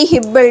ஏடி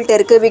ஹிப் பெல்ட்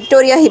இருக்குது,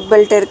 விக்டோரியா ஹிப்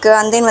பெல்ட் இருக்குது,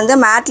 அண்ட் தென் வந்து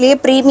மேட்லேயே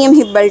ப்ரீமியம்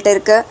ஹிப் பெல்ட்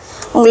இருக்குது.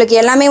 உங்களுக்கு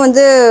எல்லாமே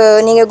வந்து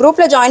நீங்கள்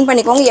குரூப்பில் ஜாயின்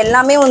பண்ணிக்கோங்க.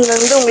 எல்லாமே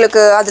வந்து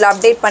உங்களுக்கு அதில்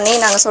அப்டேட் பண்ணி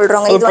நாங்கள்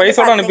சொல்கிறோங்க. இது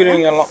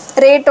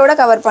ரேட்டோட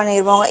கவர்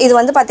பண்ணிடுவோங்க. இது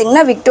வந்து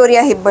பார்த்தீங்கன்னா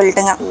விக்டோரியா ஹிப்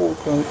பெல்ட்டுங்க.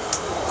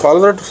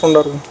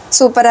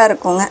 சூப்பராக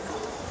இருக்குங்க.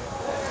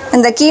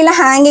 இந்த கீழே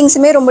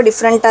ஹேங்கிங்ஸுமே ரொம்ப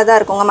டிஃப்ரெண்ட்டாக தான்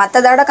இருக்குங்க.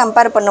 மற்றதோட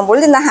கம்பேர்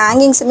பண்ணும்போது இந்த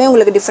ஹேங்கிங்ஸுமே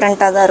உங்களுக்கு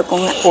டிஃப்ரெண்ட்டாக தான்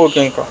இருக்குங்க.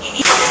 ஓகேங்கக்கா.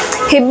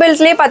 ஹிப்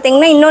பெல்ட்லேயே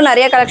பார்த்தீங்கன்னா இன்னும்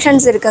நிறைய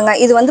கலெக்ஷன்ஸ் இருக்குங்க.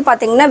 இது வந்து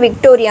பார்த்தீங்கன்னா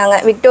விக்டோரியாங்க.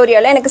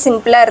 விக்டோரியாவில் எனக்கு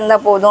சிம்பிளாக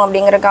இருந்தால் போதும்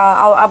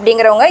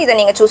அப்படிங்கிறவங்க இதை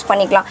நீங்கள் சூஸ்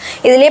பண்ணிக்கலாம்.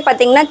 இதுலேயே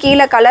பார்த்தீங்கன்னா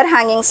கீழே கலர்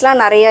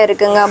ஹேங்கிங்ஸ்லாம் நிறைய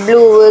இருக்குங்க.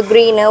 ப்ளூ,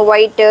 க்ரீனு,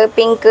 ஒயிட்டு,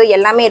 பிங்க்கு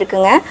எல்லாமே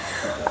இருக்குங்க.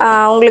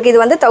 உங்களுக்கு இது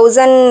வந்து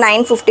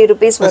 1950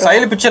 ருபீஸ் வரும்.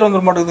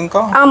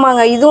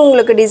 ஆமாங்க. இதுவும்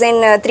உங்களுக்கு டிசைன்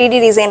 3D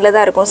டிசைனில்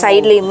தான் இருக்கும்.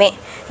 சைட்லேயுமே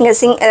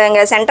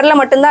இங்கே சென்டரில்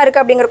மட்டும்தான்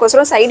இருக்குது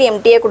அப்படிங்கிறக்கோசரம் சைடு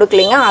எம்டியே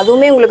கொடுக்கலிங்க.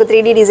 அதுவுமே உங்களுக்கு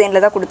 3D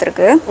டிசைனில் தான்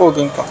கொடுத்துருக்கு.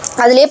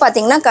 அதுலேயே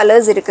பார்த்தீங்கன்னா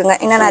கலர்ஸ் இருக்குங்க.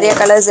 இன்னும் நிறைய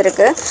கலர்ஸ்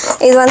இருக்குது.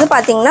 இது வந்து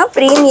பார்த்தீங்கன்னா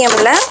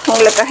ப்ரீமியமில்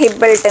உங்களுக்கு ஹிப்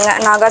பெல்ட்டுங்க.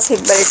 நாகாஸ்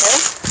ஹிப் பெல்ட்டு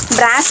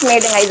பிராஸ்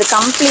மேடுங்க. இது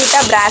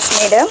கம்ப்ளீட்டாக பிராஸ்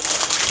மேடு.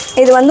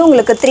 இது வந்து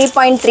உங்களுக்கு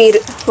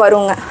 3.3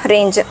 வருங்க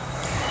ரேஞ்சு.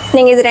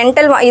 நீங்கள் இது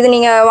ரெண்டல் இது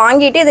நீங்கள்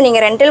வாங்கிட்டு இது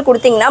நீங்கள் ரெண்டல்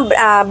கொடுத்தீங்கன்னா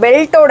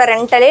பெல்ட்டோட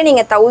ரெண்டலே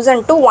நீங்கள்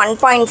 1000 to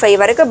 1.5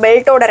 வரைக்கும்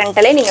பெல்ட்டோட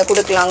ரெண்டலே நீங்கள்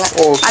கொடுக்கலாங்க.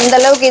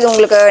 அந்தளவுக்கு இது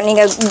உங்களுக்கு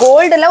நீங்கள்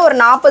கோல்டில் ஒரு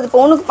 40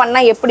 பவுனுக்கு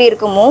பண்ணால் எப்படி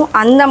இருக்குமோ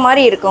அந்த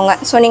மாதிரி இருக்குங்க.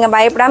 ஸோ நீங்கள்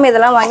பயப்படாமல்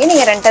இதெல்லாம் வாங்கி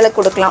நீங்கள் ரெண்டலுக்கு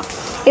கொடுக்கலாம்.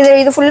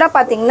 இது ஃபுல்லாக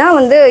பார்த்தீங்கன்னா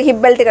வந்து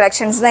ஹிப் பெல்ட்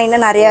கலெக்ஷன்ஸ் தான்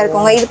இன்னும் நிறையா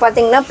இருக்குங்க. இது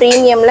பார்த்தீங்கன்னா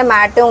ப்ரீமியமில்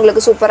மேட்டு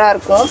உங்களுக்கு சூப்பராக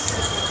இருக்கும்.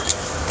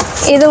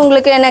 இது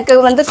உங்களுக்கு எனக்கு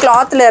வந்து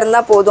கிளாத்தில்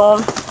இருந்தால் போதும்,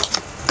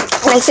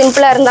 எனக்கு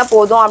சிம்பிளாக இருந்தால்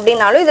போதும்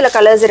அப்படின்னாலும் இதில்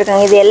கலர்ஸ்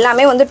இருக்குங்க. இது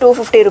எல்லாமே வந்து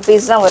 250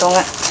 ருபீஸ் தான் வருங்க.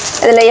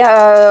 இதில்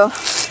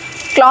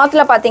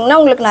கிளாத்தில் பார்த்தீங்கன்னா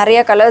உங்களுக்கு நிறைய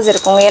கலர்ஸ்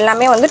இருக்குங்க.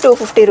 எல்லாமே வந்து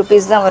 250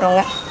 ருபீஸ் தான்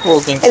வருங்க.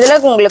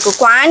 இதில் உங்களுக்கு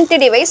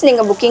குவான்டிட்டி வைஸ்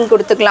நீங்கள் புக்கிங்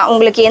கொடுத்துக்கலாம்.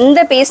 உங்களுக்கு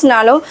எந்த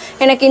பீஸ்னாலும்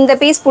எனக்கு இந்த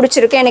பீஸ்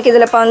பிடிச்சிருக்கு, எனக்கு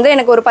இதில் இப்போ வந்து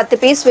எனக்கு ஒரு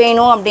 10 பீஸ்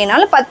வேணும்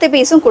அப்படின்னாலும் 10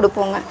 பீஸும்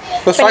கொடுப்போங்க.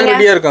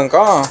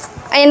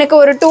 எனக்கு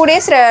ஒரு 2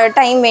 டேஸ்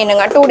டைம்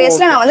வேணுங்க. 2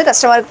 டேஸில் நான் வந்து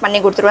கஸ்டமருக்கு பண்ணி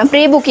கொடுத்துருவேன்.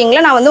 ப்ரீ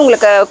புக்கிங்கில் நான் வந்து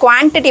உங்களுக்கு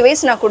குவான்டிட்டி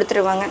வைஸ் நான்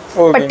கொடுத்துருவேங்க.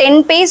 இப்போ 10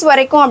 பீஸ்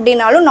வரைக்கும்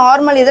அப்படின்னாலும்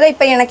நார்மல் இதில்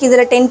இப்போ எனக்கு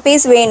இதில் 10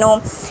 பீஸ் வேணும்,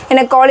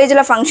 எனக்கு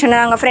காலேஜில் ஃபங்க்ஷனு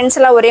நாங்கள் ஃப்ரெண்ட்ஸ்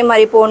எல்லாம் ஒரே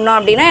மாதிரி போடணும்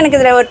அப்படின்னா எனக்கு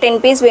இதில் ஒரு 10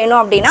 பீஸ் வேணும்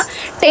அப்படின்னா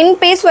 10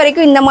 பீஸ்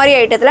வரைக்கும் இந்த மாதிரி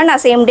ஐட்டத்தில்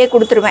நான் சேம் டே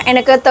கொடுத்துருவேன்.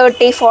 எனக்கு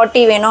 30,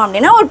 40 வேணும்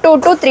அப்படின்னா ஒரு 2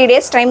 to 3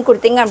 டேஸ் டைம்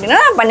கொடுத்தீங்க அப்படின்னா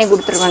நான் பண்ணி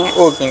கொடுத்துருவேங்க.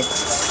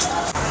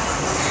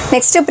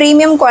 நெக்ஸ்ட்டு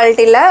ப்ரீமியம்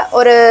குவாலிட்டியில்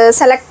ஒரு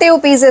செலக்டிவ்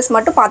பீசஸ்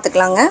மட்டும்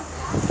பார்த்துக்கலாங்க.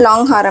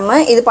 லாங் ஹாரம்.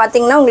 இது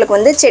பார்த்தீங்கன்னா உங்களுக்கு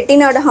வந்து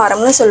செட்டிநாடு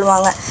ஹாரம்னு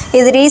சொல்லுவாங்க.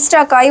 இது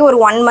ரீஸ்டாக் ஆகி ஒரு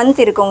 1 மந்த்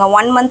இருக்குங்க.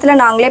 1 மந்தில்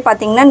நாங்களே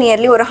பார்த்தீங்கன்னா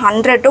நியர்லி ஒரு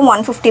 100 to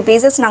 150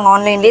 பீசஸ் நாங்கள்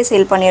ஆன்லைன்லேயே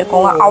சேல்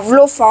பண்ணியிருக்கோங்க.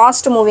 அவ்வளோ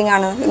ஃபாஸ்ட் மூவிங்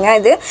ஆனதுங்க.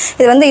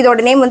 இது வந்து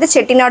இதோட நேம் வந்து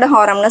செட்டிநாடு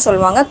ஹாரம்னு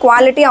சொல்லுவாங்க.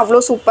 குவாலிட்டி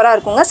அவ்வளோ சூப்பராக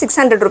இருக்குங்க.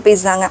 600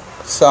 ருபீஸ் தாங்க.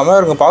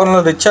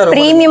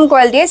 ப்ரீமியம்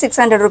குவாலிட்டியே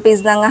 600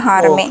 ருபீஸ் தாங்க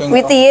ஹாரமே.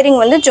 வித்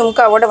இயரிங் வந்து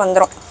ஜும்காவோட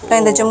வந்துடும்.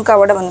 இந்த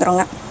ஜும்காவோட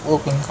வந்துடுங்க.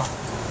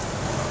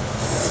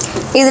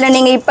 இதில்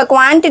நீங்கள் இப்போ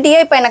குவான்டிட்டியே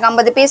இப்போ எனக்கு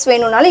 50 பீஸ்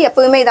வேணும்னாலும்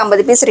எப்போவுமே இது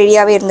 50 பீஸ்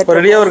ரெடியாகவே இருந்துட்டு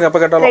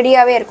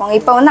ரெடியாகவே இருக்குங்க.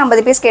 இப்போ வந்து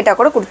 50 பீஸ் கேட்டால்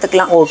கூட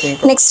கொடுத்துக்கலாம்.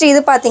 நெக்ஸ்ட் இது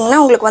பார்த்தீங்கன்னா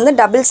உங்களுக்கு வந்து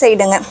டபுள்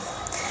சைடுங்க.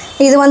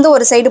 இது வந்து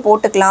ஒரு சைடு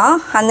போட்டுக்கலாம்.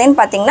 அண்ட் தென்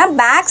பார்த்தீங்கன்னா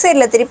பேக்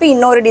சைடில் திருப்பி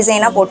இன்னொரு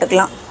டிசைனாக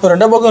போட்டுக்கலாம்.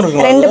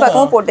 ரெண்டு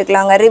பக்கமும்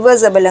போட்டுக்கலாங்க.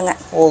 ரிவர்சபிளுங்க.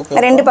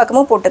 ரெண்டு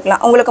பக்கமும்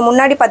போட்டுக்கலாம். உங்களுக்கு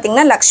முன்னாடி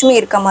பார்த்தீங்கன்னா லக்ஷ்மி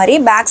இருக்க மாதிரி,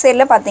 பேக்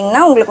சைடில்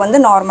பார்த்தீங்கன்னா உங்களுக்கு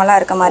வந்து நார்மலாக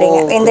இருக்க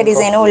மாதிரிங்க. எந்த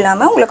டிசைனும்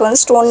இல்லாமல் உங்களுக்கு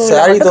வந்து ஸ்டோன்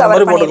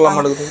கவர் பண்ணிக்கலாம்.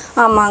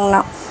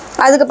 ஆமாங்கண்ணா.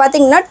 அதுக்கு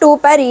பார்த்தீங்கன்னா 2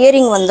 பேர்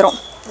இயரிங் வந்துடும்.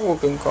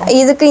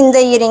 இதுக்கு இந்த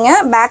இயரிங்க,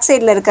 பேக்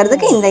சைடில்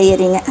இருக்கிறதுக்கு இந்த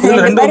இயரிங்க,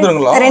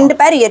 ரெண்டு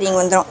பேர் இயரிங்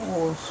வந்துடும்.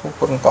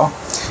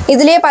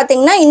 இதுலயே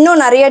பாத்தீங்கன்னா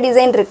இன்னும் நிறைய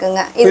டிசைன்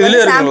இருக்குங்க. இது வந்து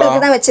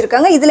சாம்பிளுக்கு தான்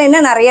வச்சிருக்காங்க. இதுல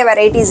என்ன நிறைய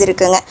வெரைட்டிஸ்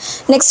இருக்குங்க.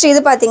 நெக்ஸ்ட்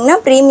இது பாத்தீங்கன்னா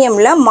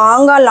பிரீமியம்ல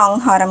மாங்காய்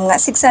லாங் ஹாரம்ங்க.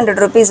 600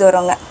 rupees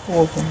வருங்க.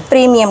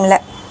 பிரீமியம்ல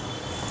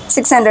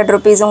 600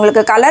 rupees.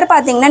 உங்களுக்கு கலர்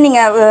பார்த்தீங்கன்னா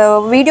நீங்கள்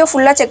வீடியோ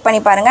ஃபுல்லாக செக் பண்ணி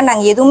பாருங்கள்.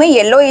 நாங்கள் எதுவுமே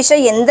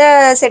எல்லோயிஷாக எந்த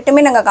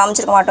செட்டுமே நாங்கள்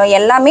காமிச்சிருக்க மாட்டோம்.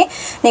 எல்லாமே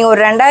நீங்கள்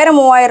ஒரு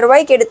 2000-3000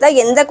 ரூபாய்க்கு எடுத்தால்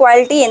எந்த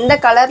குவாலிட்டி எந்த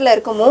கலரில்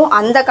இருக்குமோ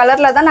அந்த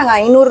கலரில் தான் நாங்கள்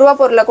 500 ரூபா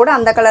பொருளை கூட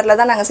அந்த கலரில்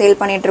தான் நாங்கள் சேல்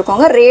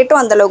பண்ணிகிட்ருக்கோங்க.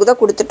 ரேட்டும் அந்தளவுக்கு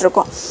தான்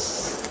கொடுத்துட்ருக்கோம்.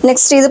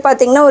 நெக்ஸ்ட் இது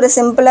பார்த்தீங்கன்னா ஒரு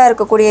சிம்பிளாக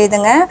இருக்கக்கூடிய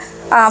இதுங்க,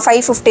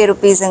 550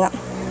 rupeesங்க.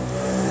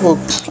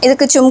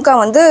 இதுக்கு ஜும்கா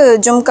வந்து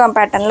ஜும்கா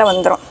பேட்டர்னில்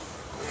வந்துடும்.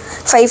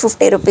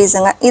 550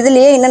 rupeesங்க.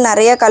 இதுலேயே இன்னும்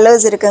நிறைய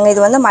கலர்ஸ் இருக்குங்க.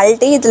 இது வந்து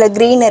மல்டி, இதில்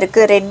க்ரீன்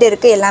இருக்குது, ரெட்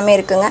இருக்குது, எல்லாமே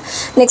இருக்குங்க.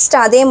 நெக்ஸ்ட்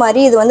அதே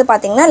மாதிரி இது வந்து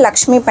பார்த்திங்கன்னா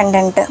லக்ஷ்மி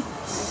பெண்டன்ட்டு.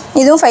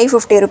 இதுவும்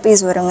 550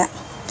 rupees வருங்க.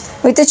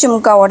 வித்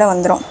ஜும்காவோட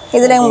வந்துடும்.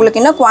 இதில்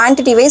உங்களுக்கு இன்னும்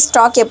குவான்டிட்டி வைஸ்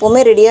ஸ்டாக்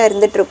எப்போவுமே ரெடியாக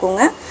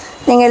இருந்துகிட்ருக்குங்க.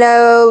 நீங்கள்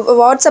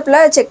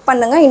வாட்ஸ்அப்பில் செக்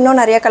பண்ணுங்கள்.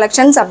 இன்னும் நிறைய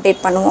கலெக்ஷன்ஸ்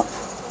அப்டேட் பண்ணுவோம்.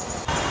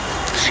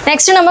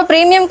 நெக்ஸ்ட் நம்ம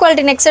ப்ரீமியம்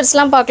குவாலிட்டி நெக்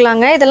செட்ஸ்லாம்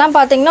பார்க்கலாங்க. இதெல்லாம்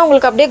பார்த்தீங்கன்னா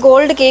உங்களுக்கு அப்படியே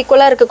கோல்டுக்கு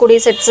ஈக்குவலாக இருக்கக்கூடிய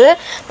செட்ஸு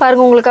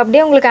பாருங்கள். உங்களுக்கு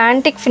அப்படியே உங்களுக்கு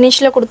ஆன்டிக்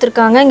ஃபினிஷில்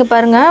கொடுத்துருக்காங்க. இங்கே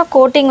பாருங்கள்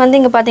கோட்டிங் வந்து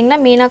இங்கே பார்த்தீங்கன்னா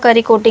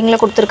மீனாக்காரி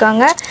கோட்டிங்கில்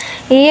கொடுத்துருக்காங்க.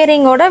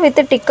 இயரிங்கோட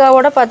வித்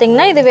டிக்காவோட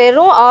பார்த்தீங்கன்னா இது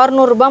வெறும்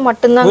 600 ரூபாய்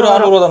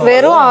மட்டும்தாங்க.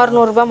 வெறும்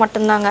 600 ரூபாய்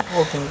மட்டும்தாங்க.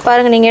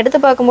 பாருங்கள் நீங்கள்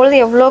எடுத்து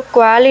பார்க்கும்பொழுது எவ்வளோ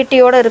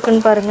குவாலிட்டியோடு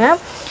இருக்குன்னு பாருங்கள்.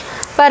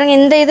 பாருங்கள்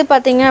இந்த இது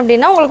பார்த்தீங்க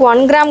அப்படின்னா உங்களுக்கு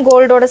 1 கிராம்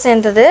கோல்டோடு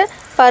சேர்ந்தது.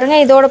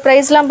 பாருங்கள் இதோட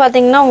ப்ரைஸ்லாம்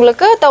பார்த்தீங்கன்னா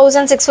உங்களுக்கு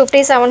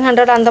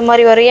 1650-700 அந்த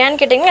மாதிரி வரும். ஏன்னு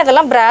கேட்டிங்கன்னா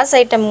இதெல்லாம் பிராஸ்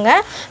ஐட்டமுங்க.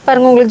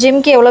 பாருங்கள் உங்களுக்கு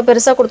ஜிம்கி எவ்வளோ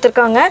பெருசாக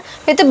கொடுத்துருக்காங்க.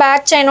 வித்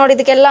பேக் செயினோட,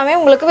 இதுக்கு எல்லாமே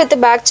உங்களுக்கு வித்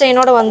பேக்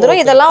செயினோட வந்துடும்.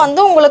 இதெல்லாம்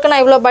வந்து உங்களுக்கு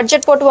நான் இவ்வளோ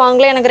பட்ஜெட் போட்டு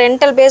வாங்கல, எனக்கு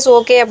ரெண்டல் பேஸ்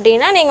ஓகே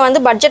அப்படின்னா நீங்கள்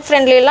வந்து பட்ஜெட்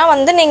ஃப்ரெண்ட்லிலாம்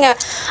வந்து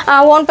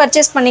நீங்கள் ஓன்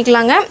பர்ச்சேஸ்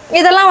பண்ணிக்கலாங்க.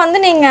 இதெல்லாம் வந்து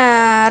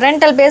நீங்கள்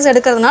ரெண்டல் பேஸ்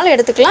எடுக்கிறதுனால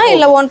எடுத்துக்கலாம்,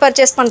 இல்லை ஓன்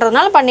பர்ச்சேஸ்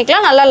பண்ணுறதுனால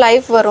பண்ணிக்கலாம். நல்லா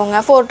லைஃப்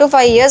வருங்க. 4 to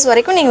 5 years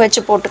வரைக்கும் நீங்கள்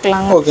வச்சு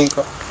போட்டுக்கலாங்க.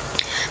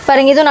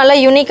 பாருங்கள் இதுவும் நல்லா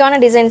யூனிக்கான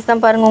டிசைன்ஸ்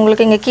தான். பாருங்கள்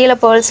உங்களுக்கு இங்கே கீழே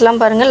பேர்ல்ஸ்லாம்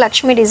பாருங்கள்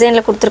லக்ஷ்மி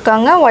டிசைனில்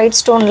கொடுத்துருக்காங்க, ஒயிட்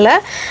ஸ்டோனில்.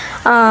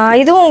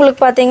 இதுவும் உங்களுக்கு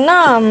பார்த்தீங்கன்னா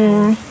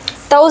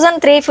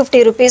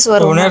 1350 rupees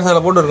வரும்.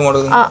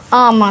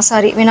 ஆமாம்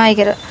சாரி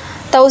விநாயகர்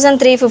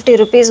 1350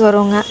 rupees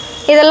வருங்க.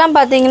 இதெல்லாம்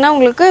பார்த்தீங்கன்னா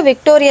உங்களுக்கு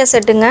விக்டோரியா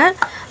செட்டுங்க.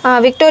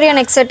 விக்டோரியா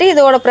நெக் செட்டு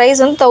இதோட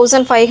ப்ரைஸ் வந்து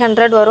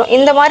 1500 வரும்.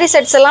 இந்த மாதிரி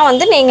செட்ஸ் எல்லாம்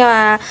வந்து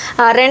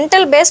நீங்கள்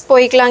ரெண்டல் பேஸ்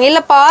போய்க்கலாங்க.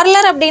 இல்லை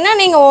பார்லர் அப்படின்னா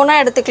நீங்கள்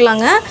ஓனாக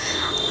எடுத்துக்கலாங்க.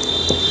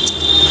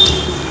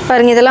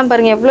 பாருங்கள் இதெல்லாம்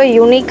பாருங்கள் எவ்வளோ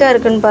யூனிக்காக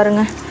இருக்குன்னு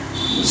பாருங்கள்.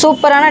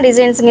 சூப்பரான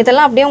டிசைன்ஸுங்க.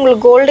 இதெல்லாம் அப்படியே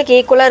உங்களுக்கு கோல்டுக்கு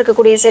ஈக்குவலாக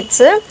இருக்கக்கூடிய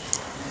செட்ஸு.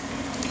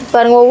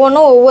 பாருங்கள்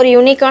ஒவ்வொன்றும் ஒவ்வொரு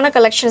யூனிக்கான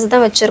கலெக்ஷன்ஸ்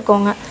தான்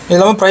வச்சுருக்கோங்க.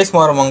 இதெல்லாம் ப்ரைஸ்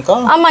மாறுமாங்கக்கா?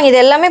 ஆமாங்க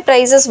இது எல்லாமே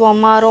ப்ரைஸஸ்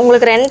மாறும்.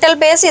 உங்களுக்கு ரெண்டல்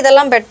பேஸ்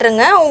இதெல்லாம்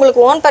பெட்டருங்க.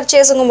 உங்களுக்கு ஓன்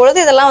பர்ச்சேஸுங்கும்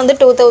பொழுது இதெல்லாம் வந்து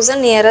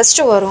 2000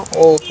 நியரஸ்ட் வரும்.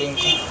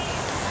 ஓகேங்க.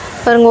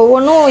 பாருங்கள்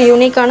ஒவ்வொன்றும்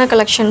யூனிக்கான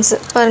கலெக்ஷன்ஸு.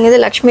 பாருங்கள்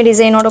இது லக்ஷ்மி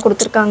டிசைனோட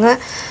கொடுத்துருக்காங்க.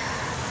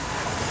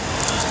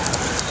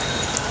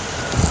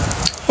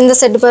 இந்த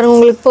செட்டு பாருங்கள்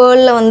உங்களுக்கு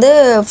பேர்லில் வந்து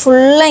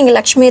ஃபுல்லாக இங்கே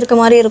லக்ஷ்மி இருக்க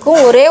மாதிரி இருக்கும்.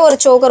 ஒரே ஒரு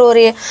சோக்கர்,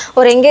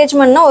 ஒரு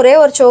என்கேஜ்மெண்ட்னா ஒரே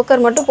ஒரு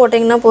சோக்கர் மட்டும்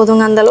போட்டிங்கன்னா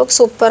போதுங்க. அந்தளவுக்கு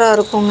சூப்பராக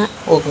இருக்குங்க.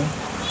 ஓகே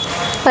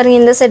பாருங்கள்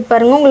இந்த செட்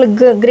பாருங்கள்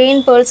உங்களுக்கு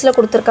க்ரீன் பேர்ல்ஸில்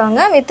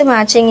கொடுத்துருக்காங்க. வித்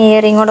மேட்சிங்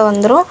இயரிங்கோட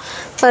வந்துடும்.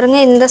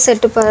 பாருங்கள் இந்த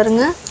செட்டு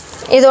பாருங்கள்.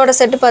 இதோட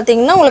செட்டு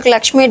பார்த்தீங்கன்னா உங்களுக்கு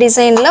லக்ஷ்மி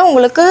டிசைனில்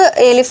உங்களுக்கு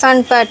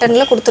எலிஃபண்ட்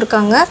பேட்டர்னில்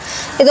கொடுத்துருக்காங்க.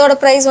 இதோட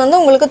ப்ரைஸ் வந்து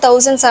உங்களுக்கு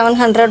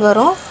 1700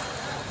 வரும்.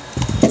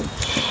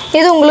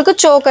 இது உங்களுக்கு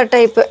சோக்கர்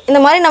டைப்பு. இந்த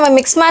மாதிரி நம்ம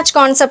மிக்ஸ் மேட்ச்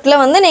கான்செப்டில்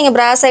வந்து நீங்கள்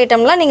பிராஸ்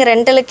ஐட்டம்லாம் நீங்கள்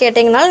ரெண்டலுக்கு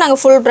கேட்டிங்கனாலும் நாங்கள்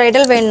ஃபுல்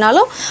ப்ரைடல்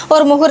வேணுனாலும்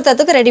ஒரு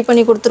முகூர்த்தத்துக்கு ரெடி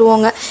பண்ணி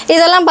கொடுத்துருவோங்க.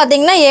 இதெல்லாம்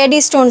பார்த்தீங்கன்னா ஏடி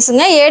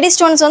ஸ்டோன்ஸுங்க. ஏடி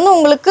ஸ்டோன்ஸ் வந்து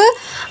உங்களுக்கு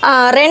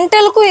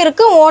ரெண்டலுக்கும்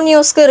இருக்குது, ஓன்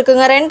யூஸ்க்கு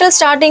இருக்குங்க. ரெண்டல்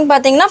ஸ்டார்டிங்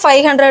பார்த்தீங்கன்னா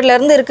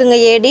 500லேருந்து இருக்குங்க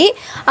ஏடி.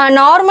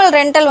 நார்மல்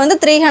ரெண்டல் வந்து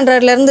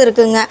 300லேருந்து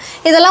இருக்குங்க.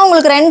 இதெல்லாம்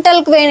உங்களுக்கு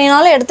ரெண்டலுக்கு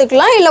வேணுனாலும்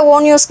எடுத்துக்கலாம், இல்லை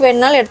ஓன் யூஸ்க்கு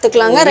வேணுனாலும்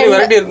எடுத்துக்கலாங்க.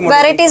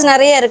 வெரைட்டிஸ்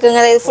நிறைய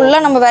இருக்குங்க. இது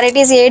ஃபுல்லாக நம்ம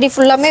வெரைட்டிஸ் ஏடி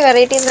ஃபுல்லாமே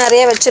வெரைட்டிஸ்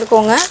நிறைய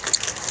வச்சுருக்கோங்க.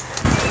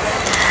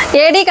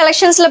 ஏடி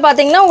கலெக்ஷன்ஸில்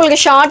பார்த்தீங்கன்னா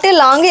உங்களுக்கு ஷார்ட்டு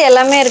லாங்கு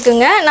எல்லாமே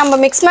இருக்குங்க. நம்ம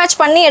மிக்ஸ் மேட்ச்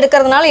பண்ணி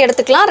எடுக்கிறதுனால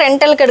எடுத்துக்கலாம்,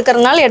 ரெண்டலுக்கு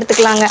எடுக்கிறதுனால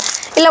எடுத்துக்கலாங்க.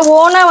 இல்லை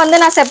ஓனாக வந்து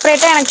நான்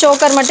செப்பரேட்டாக எனக்கு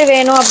சோக்கர் மட்டும்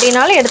வேணும்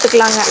அப்படின்னாலும்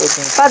எடுத்துக்கலாங்க.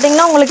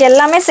 பார்த்தீங்கன்னா உங்களுக்கு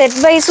எல்லாமே செட்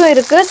வைஸும்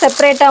இருக்குது,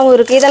 செப்பரேட்டாகவும்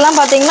இருக்குது. இதெல்லாம்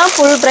பார்த்தீங்கன்னா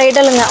ஃபுல்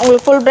ப்ரைடலுங்க.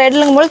 உங்களுக்கு ஃபுல்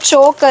ப்ரைடலுங்கும் போது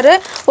சோக்கரு,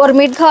 ஒரு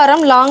மிட்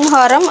ஹாரம், லாங்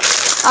ஹாரம்,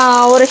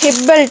 ஒரு ஹிப்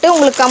பெல்ட்டு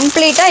உங்களுக்கு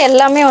கம்ப்ளீட்டாக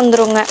எல்லாமே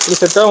வந்துருங்க.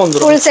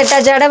 ஃபுல் செட்டாக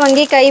ஜட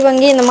வங்கி, கை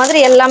வங்கி இந்த மாதிரி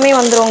எல்லாமே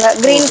வந்துருங்க.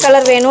 க்ரீன்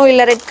கலர் வேணும்,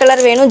 இல்லை ரெட்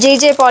கலர் வேணும்,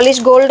 ஜிஜே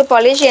பாலிஷ், கோல்டு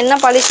பாலிஷ், என்ன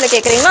பாலிஷில்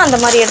கேட்குறீங்களோ அந்த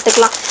மாதிரி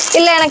எடுத்துக்கலாம்.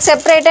 இல்லை எனக்கு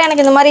செப்பரேட்டாக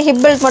எனக்கு இந்த மாதிரி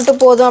ஹிப் பெல்ட்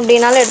மட்டும் போதும்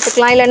அப்படின்னாலும்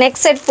எடுத்துக்கலாம். இல்லை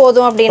நெக் செட்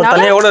போதும்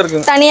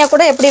அப்படின்னாலும் தனியாக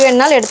கூட எப்படி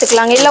வேணாலும்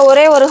எடுத்துக்கலாங்க. இல்லை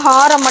ஒரே ஒரு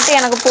ஹாரம் மட்டும்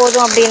எனக்கு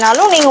போதும்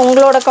அப்படின்னாலும் நீங்கள்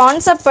உங்களோட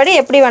கான்செப்ட் படி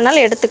எப்படி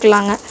வேணாலும்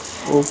எடுத்துக்கலாங்க.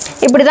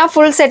 இப்படி தான்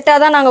ஃபுல் செட்டாக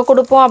தான் நாங்கள்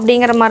கொடுப்போம்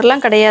அப்படிங்கிற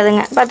மாதிரிலாம்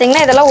கிடையாதுங்க.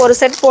 பார்த்தீங்கன்னா இதெல்லாம் ஒரு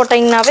செட்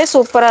போட்டிங்கனாவே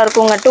சூப்பராக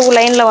இருக்குங்க. 2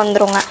 லைனில்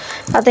வந்துருங்க.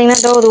 பார்த்தீங்கன்னா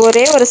இதோ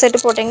ஒரே ஒரு செட்டு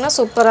போட்டிங்கன்னா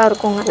சூப்பராக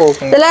இருக்குங்க.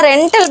 இதெல்லாம்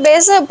ரெண்டல்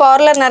பேஸ்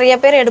பார்லர் நிறைய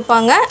பேர்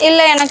எடுப்பாங்க.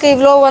 இல்லை எனக்கு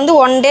இவ்வளோ வந்து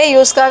 1 டே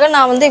யூஸ்க்காக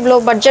நான் வந்து இவ்வளோ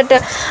பட்ஜெட்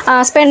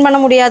ஸ்பெண்ட் பண்ண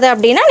முடியாது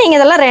அப்படின்னா நீங்கள்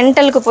இதெல்லாம்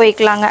ரெண்டலுக்கு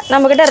போய்க்கலாங்க.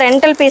 நம்மக்கிட்ட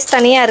ரெண்டல் பீஸ்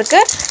தனியாக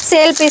இருக்குது,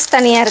 சேல் பீஸ்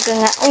தனியாக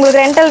இருக்குங்க.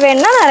 உங்களுக்கு ரெண்டல்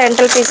வேணுன்னா நான்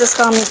ரெண்டல் பீசஸ்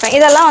காமிப்பேன்.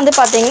 இதெல்லாம் வந்து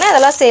பார்த்தீங்கன்னா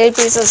இதெல்லாம் சேல்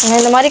பீசஸ்ங்க.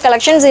 இந்த மாதிரி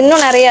கலெக்ஷன்ஸ்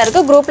இன்னும் நிறையா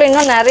இருக்குது. குரூப்பில்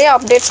இன்னும் நிறைய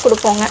அப்டேட்ஸ்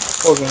கொடுப்போங்க.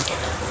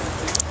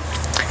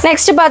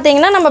 நெக்ஸ்ட்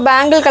பார்த்தீங்கன்னா நம்ம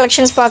பேங்கிள்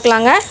கலெக்ஷன்ஸ்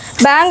பார்க்கலாங்க.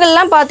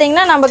 பேங்கிள்லாம்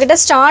பார்த்தீங்கன்னா நம்மக்கிட்ட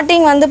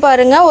ஸ்டார்டிங் வந்து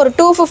பாருங்கள் ஒரு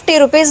 250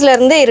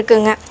 ருபீஸ்லேருந்து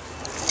இருக்குங்க.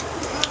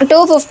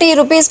 250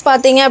 ருபீஸ்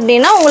பார்த்தீங்க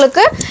அப்படின்னா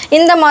உங்களுக்கு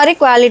இந்த மாதிரி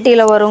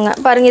குவாலிட்டியில் வருங்க.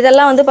 பாருங்கள்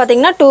இதெல்லாம் வந்து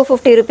பார்த்தீங்கன்னா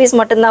 250 ருபீஸ்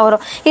மட்டும்தான்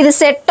வரும். இது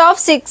செட்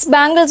ஆஃப் 6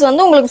 பேங்கிள்ஸ்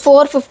வந்து உங்களுக்கு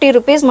 450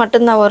 ருபீஸ்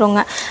மட்டும்தான்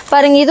வருங்க.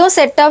 பாருங்கள் இதுவும்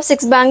செட் ஆஃப்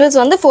 6 பேங்கிள்ஸ்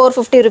வந்து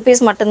 450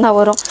 ருபீஸ் மட்டும்தான்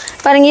வரும்.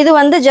 பாருங்கள் இது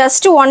வந்து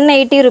ஜஸ்ட்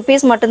 180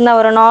 ருபீஸ் மட்டும்தான்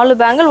வரும்.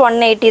 4 பேங்கிள்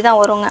 180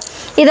 தான் வருங்க.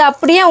 இது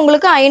அப்படியே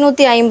உங்களுக்கு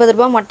 550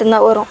 ரூபா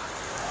மட்டும்தான் வரும்.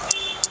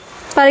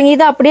 பாருங்க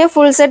இது அப்படியே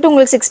ஃபுல் செட்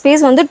உங்களுக்கு 6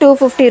 பீஸ் வந்து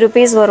 250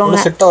 ருபீஸ் வருங்க.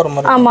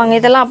 ஆமாங்க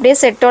இதெல்லாம் அப்படியே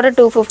செட்டோட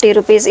 250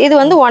 ருபீஸ். இது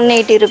வந்து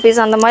 180 ருபீஸ்.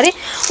 அந்த மாதிரி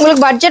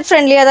உங்களுக்கு பட்ஜெட்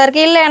ஃப்ரெண்ட்லியாக தான்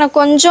இருக்குது. இல்லை எனக்கு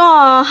கொஞ்சம்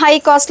ஹை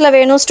காஸ்ட்டில்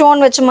வேணும்,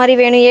 ஸ்டோன் வச்ச மாதிரி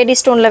வேணும், ஏடி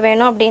ஸ்டோனில்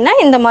வேணும் அப்படின்னா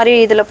இந்த மாதிரி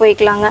இதில்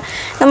போய்க்கலாங்க.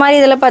 இந்த மாதிரி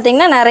இதில்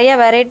பார்த்தீங்கன்னா நிறைய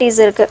வெரைட்டிஸ்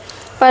இருக்குது.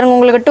 பாருங்கள்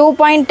உங்களுக்கு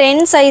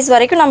 2.10 சைஸ்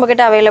வரைக்கும்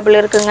நம்மக்கிட்ட அவைலபிள்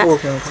இருக்குங்க.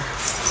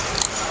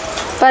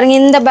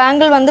 பாருங்கள் இந்த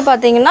பேங்கிள் வந்து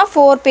பார்த்தீங்கன்னா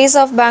 4 பீஸ்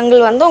ஆஃப் பேங்கிள்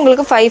வந்து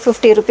உங்களுக்கு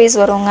 550 ருபீஸ்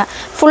வருங்க.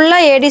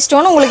 ஃபுல்லாக ஏடி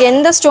ஸ்டோன், உங்களுக்கு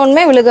எந்த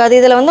ஸ்டோனுமே விழுகாது.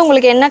 இதில் வந்து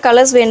உங்களுக்கு என்ன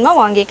கலர்ஸ் வேணுமோ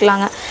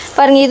வாங்கிக்கலாங்க.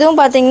 பாருங்கள் இதுவும்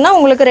பார்த்தீங்கன்னா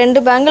உங்களுக்கு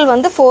 2 பேங்கிள்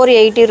வந்து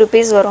 480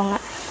 ருபீஸ் வருங்க.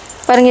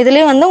 பாருங்கள்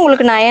இதுலேயும் வந்து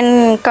உங்களுக்கு 9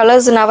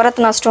 கலர்ஸ்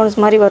நவரத்னா ஸ்டோன்ஸ்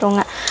மாதிரி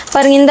வருங்க.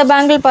 பாருங்கள் இந்த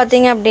பேங்கிள்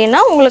பார்த்தீங்க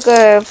அப்படின்னா உங்களுக்கு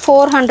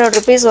 400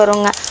 ருபீஸ்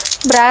வருங்க.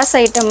 பிராஸ்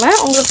ஐட்டமு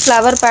உங்களுக்கு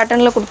ஃப்ளவர்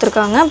பேட்டர்னில்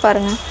கொடுத்துருக்காங்க.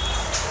 பாருங்கள்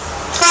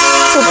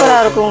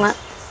சூப்பராக இருக்குங்க.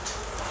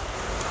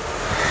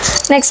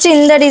 நெக்ஸ்ட்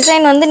இந்த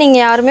டிசைன் வந்து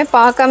நீங்கள் யாருமே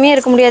பார்க்காமே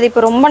இருக்க முடியாது.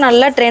 இப்போ ரொம்ப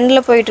நல்லா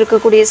ட்ரெண்டில் போயிட்டு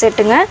இருக்கக்கூடிய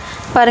செட்டுங்க.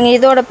 பாருங்கள்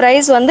இதோட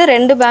ப்ரைஸ் வந்து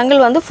 2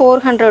 பேங்கிள் வந்து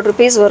 400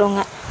 ருபீஸ்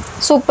வருங்க.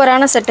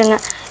 சூப்பரான செட்டுங்க.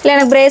 இல்லை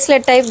எனக்கு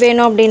பிரேஸ்லெட் டைப்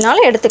வேணும்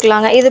அப்படின்னாலும்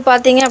எடுத்துக்கலாங்க. இது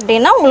பார்த்தீங்க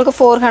அப்படின்னா உங்களுக்கு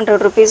 400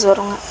 ருபீஸ்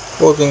வருங்க.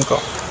 ஓகேங்கக்கா.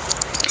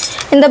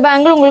 இந்த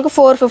பேங்கிள் உங்களுக்கு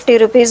 450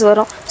 ருபீஸ்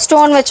வரும்.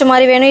 ஸ்டோன் வச்ச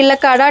மாதிரி வேணும், இல்லை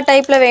கடா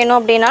டைப்பில் வேணும்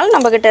அப்படின்னாலும்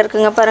நம்மக்கிட்ட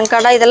இருக்குங்க. பாருங்கள்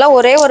கடா இதெல்லாம்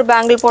ஒரே ஒரு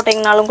பேங்கிள்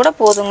போட்டிங்கனாலும் கூட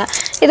போதுங்க.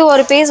 இது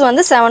ஒரு பீஸ்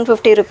வந்து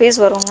 750 ருபீஸ்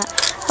வருங்க.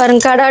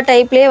 பாருங்கள் கடா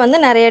டைப்லேயே வந்து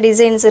நிறைய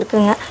டிசைன்ஸ்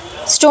இருக்குங்க.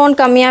 ஸ்டோன்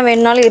கம்மியாக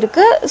வேணுனாலும்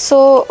இருக்குது. ஸோ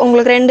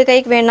உங்களுக்கு 2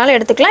 கைக்கு வேணுனாலும்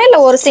எடுத்துக்கலாம். இல்லை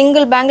ஒரு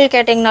சிங்கிள் பேங்கிள்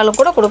கேட்டிங்கனாலும்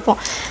கூட கொடுப்போம்.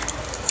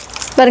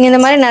 பாருங்கள்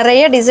இந்த மாதிரி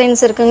நிறைய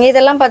டிசைன்ஸ் இருக்குங்க.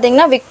 இதெல்லாம்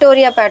பார்த்தீங்கன்னா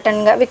விக்டோரியா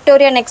பேட்டர்னுங்க.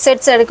 விக்டோரியா நெக்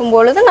செட்ஸ்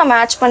எடுக்கும்பொழுது நான்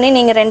மேட்ச் பண்ணி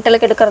நீங்கள்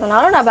ரெண்டலுக்கு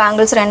எடுக்கிறதுனால நான்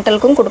பேங்கிள்ஸ்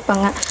ரெண்டலுக்கும்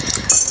கொடுப்பேங்க.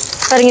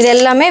 பாருங்கள் இது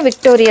எல்லாமே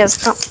விக்டோரியாஸ்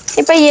தான்.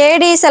 இப்போ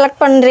ஏடி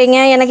செலக்ட் பண்ணுறீங்க,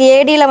 எனக்கு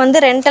ஏடியில் வந்து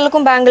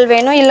ரெண்டலுக்கும் பேங்கிள்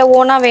வேணும், இல்லை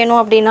ஓனாக வேணும்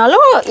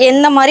அப்படின்னாலும்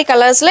எந்த மாதிரி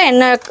கலர்ஸில்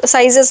என்ன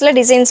சைஸஸில்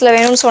டிசைன்ஸில்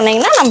வேணும்னு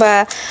சொன்னீங்கன்னா நம்ம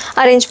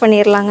அரேஞ்ச்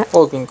பண்ணிடலாங்க.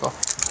 ஓகேங்கக்கா.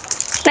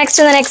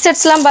 நெக்ஸ்ட் இந்த நெக்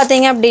செட்ஸ்லாம்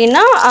பார்த்தீங்க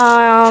அப்படின்னா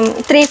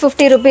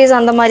 350 ருபீஸ்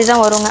அந்த மாதிரி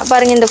தான் வருங்க.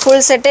 பாருங்கள் இந்த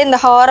ஃபுல் செட்டு இந்த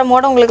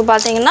ஹாரமோட உங்களுக்கு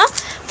பார்த்தீங்கன்னா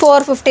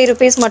 450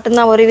 ருபீஸ்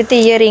மட்டும்தான் வரும் வித்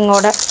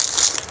இயரிங்கோட.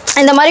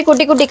 இந்த மாதிரி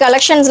குட்டி குட்டி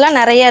கலெக்ஷன்ஸ்லாம்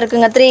நிறைய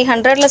இருக்குங்க.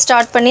 300ல்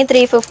ஸ்டார்ட் பண்ணி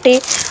 350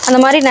 அந்த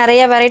மாதிரி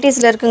நிறைய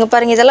வெரைட்டிஸில் இருக்குங்க.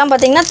 பாருங்கள் இதெல்லாம்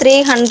பார்த்தீங்கன்னா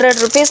 300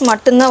 ருபீஸ்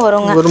மட்டும்தான்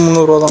வருங்க.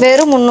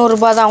 வெறும் 300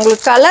 ரூபா தான்.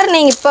 உங்களுக்கு கலர்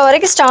நீங்கள் இப்போ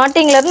வரைக்கும்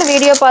ஸ்டார்டிங்லேருந்து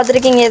வீடியோ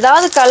பார்த்துருக்கீங்க.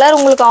 ஏதாவது கலர்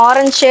உங்களுக்கு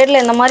ஆரஞ்சு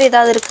ஷேடில் இந்த மாதிரி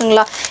ஏதாவது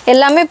இருக்குங்களா?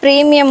 எல்லாமே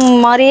ப்ரீமியம்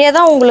மாதிரியே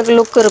தான் உங்களுக்கு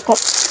லுக்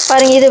இருக்கும்.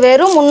 பாருங்கள் இது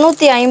வெறும்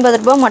 350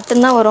 ரூபா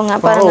மட்டும்தான் வருங்க.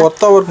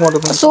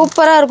 பாருங்கள்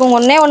சூப்பராக இருக்கும்.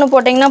 ஒன்று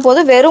போட்டிங்கன்னா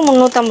போதும். வெறும்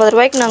 350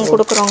 ரூபாய்க்கு நாங்கள்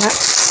கொடுக்குறோங்க.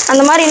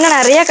 அந்த மாதிரி இன்னும்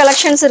நிறைய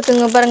கலெக்ஷன்ஸ்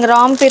இருக்குங்க. பாருங்கள்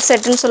ராம்பீர்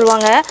செட்டுன்னு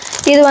சொல்லுவாங்க.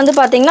 இது வந்து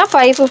பார்த்தீங்கன்னா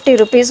 550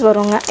 ருபீஸ்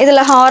வருங்க.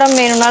 இதில் ஹாரம்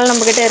வேணும்னாலும்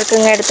நம்மக்கிட்ட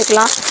இருக்குங்க,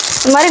 எடுத்துக்கலாம்.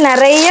 இந்த மாதிரி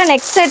நிறைய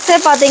நெக் செட்ஸே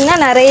பார்த்தீங்கன்னா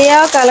நிறையா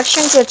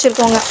கலெக்ஷன்ஸ்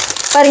வச்சுருக்கோங்க.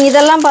 பாருங்கள்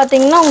இதெல்லாம்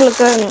பார்த்தீங்கன்னா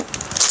உங்களுக்கு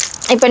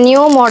இப்போ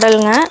நியூ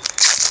மாடலுங்க.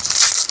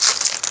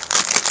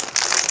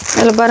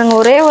 இதில் பாருங்கள்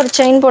ஒரே ஒரு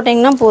செயின்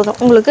போட்டிங்கன்னா போதும்.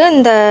 உங்களுக்கு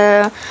இந்த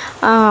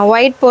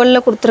ஒயிட்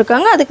பேர்லில்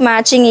கொடுத்துருக்காங்க. அதுக்கு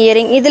மேட்சிங்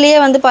இயரிங். இதுலேயே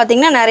வந்து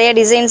பார்த்தீங்கன்னா நிறைய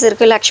டிசைன்ஸ்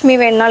இருக்குது. லக்ஷ்மி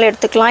வேணுனாலும்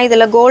எடுத்துக்கலாம்.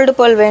 இதில் கோல்டு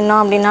பேர்ல் வேணும்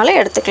அப்படின்னாலும்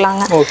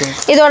எடுத்துக்கலாங்க.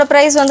 இதோட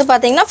ப்ரைஸ் வந்து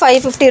பார்த்தீங்கன்னா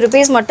 550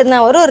 ருபீஸ்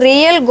மட்டும்தான் வரும்.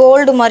 ரியல்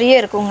கோல்டு மாதிரியே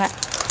இருக்குங்க.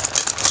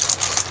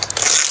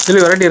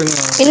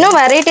 இன்னும்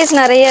வெரைட்டிஸ்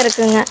நிறைய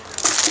இருக்குங்க.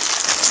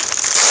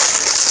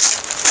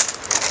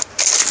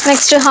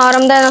 நெக்ஸ்ட்டு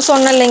ஹாரம் தான் நான்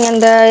சொன்னேன் இல்லைங்க.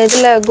 இந்த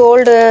இதில்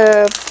கோல்டு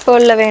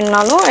பேர்லில்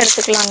வேணுனாலும்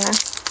எடுத்துக்கலாங்க.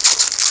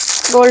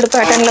 கோல்டு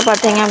பேட்டர்னில்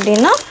பார்த்தீங்க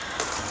அப்படின்னா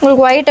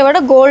உங்களுக்கு ஒயிட்டை விட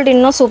கோல்டு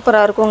இன்னும்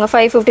சூப்பராக இருக்குங்க.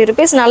 550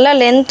 ருபீஸ். நல்லா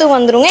லென்த்து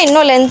வந்துருங்க.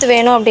 இன்னும் லென்த்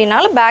வேணும்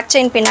அப்படின்னாலும் பேக்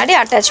செயின் பின்னாடி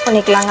அட்டாச்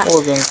பண்ணிக்கலாங்க.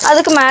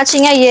 அதுக்கு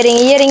மேட்சிங்காக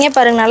இயரிங்கே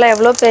பாருங்கள் நல்லா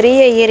எவ்வளோ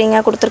பெரிய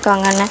இயரிங்காக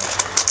கொடுத்துருக்காங்கன்னு.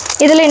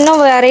 இதில்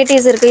இன்னும்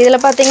வெரைட்டிஸ் இருக்குது.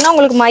 இதில் பார்த்தீங்கன்னா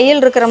உங்களுக்கு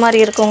மயில் இருக்கிற மாதிரி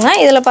இருக்குங்க.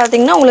 இதில்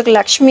பார்த்தீங்கன்னா உங்களுக்கு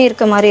லக்ஷ்மி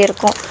இருக்க மாதிரி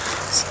இருக்கும்.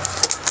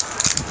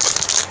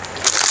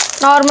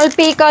 நார்மல்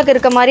பீகாக்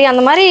இருக்க மாதிரி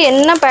அந்த மாதிரி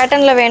என்ன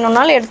பேட்டர்னில்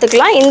வேணும்னாலும்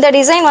எடுத்துக்கலாம். இந்த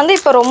டிசைன் வந்து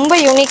இப்போ ரொம்ப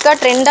யூனிக்காக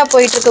ட்ரெண்டாக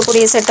போயிட்டு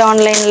இருக்கக்கூடிய செட்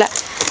ஆன்லைனில்.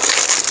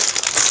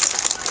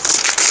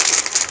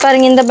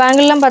 பாருங்க இந்த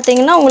பேங்கிள்லாம்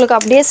பார்த்தீங்கன்னா உங்களுக்கு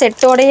அப்படியே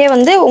செட்டோடையே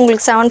வந்து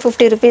உங்களுக்கு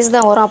 750 ருபீஸ்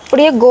தான் வரும்.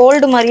 அப்படியே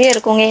கோல்டு மாதிரியே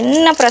இருக்குங்க.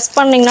 என்ன ப்ரெஸ்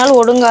பண்ணிங்கனாலும்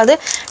ஒடுங்காது,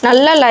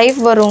 நல்ல லைஃப்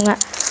வருங்க.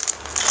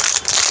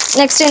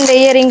 நெக்ஸ்ட் இந்த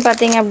இயரிங்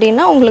பார்த்தீங்க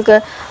அப்படின்னா உங்களுக்கு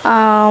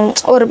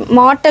ஒரு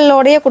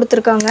மாட்டலோடையே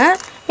கொடுத்துருக்காங்க.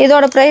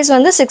 இதோட ப்ரைஸ்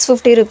வந்து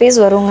 650 ருபீஸ்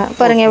வருங்க.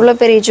 பாருங்கள் எவ்வளோ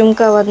பெரிய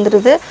ஜும்கா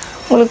வந்துடுது.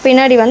 உங்களுக்கு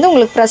பின்னாடி வந்து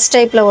உங்களுக்கு ப்ரெஸ்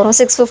டைப்பில் வரும்.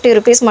 650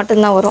 ருபீஸ்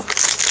மட்டும்தான் வரும்.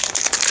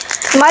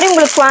 இந்த மாதிரி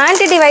உங்களுக்கு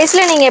குவான்டிட்டி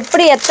வைஸில் நீங்கள்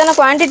எப்படி எத்தனை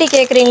குவான்டிட்டி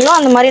கேட்குறீங்களோ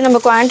அந்த மாதிரி நம்ம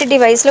குவான்டிட்டி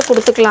வைஸில்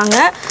கொடுத்துக்கலாங்க.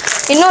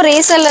 இன்னும்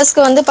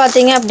ரீசெல்லர்ஸ்க்கு வந்து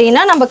பார்த்தீங்க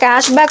அப்படின்னா நம்ம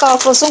கேஷ்பேக்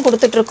ஆஃபர்ஸும்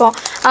கொடுத்துட்ருக்கோம்.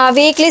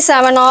 வீக்லி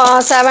 7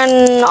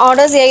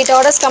 ஆர்டர்ஸ் 8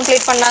 ஆர்டர்ஸ்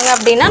கம்ப்ளீட் பண்ணாங்க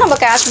அப்படின்னா நம்ம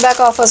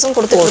கேஷ்பேக் ஆஃபர்ஸும்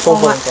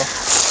கொடுத்துட்ருக்கோங்க.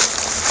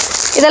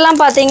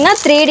 இதெல்லாம் பார்த்தீங்கன்னா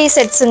 3D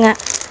செட்ஸுங்க.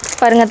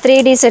 பாருங்கள்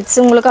 3D செட்ஸ்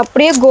உங்களுக்கு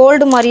அப்படியே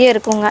கோல்டு மாதிரியே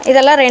இருக்குங்க.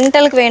 இதெல்லாம்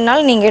ரெண்டலுக்கு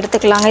வேணாலும் நீங்கள்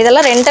எடுத்துக்கலாங்க.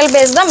 இதெல்லாம் ரெண்டல்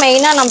பேஸ் தான்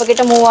மெயினாக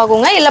நம்மக்கிட்ட மூவ்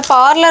ஆகுங்க. இல்லை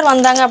பார்லர்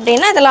வந்தாங்க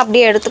அப்படின்னா இதெல்லாம்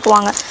அப்படியே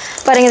எடுத்துக்குவாங்க.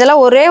 பாருங்கள்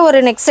இதெல்லாம் ஒரே ஒரு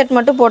நெக் செட்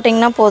மட்டும்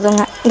போட்டிங்கன்னா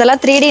போதுங்க.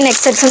 இதெல்லாம் 3D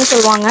நெக் செட்ஸ்ன்னு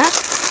சொல்லுவாங்க.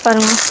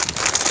 பாருங்கள்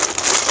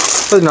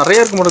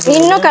நிறைய இருக்கு.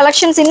 இன்னும்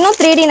கலெக்ஷன்ஸ் இன்னும்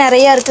 3D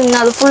நிறையா இருக்குங்க.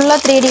 அது ஃபுல்லாக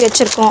 3D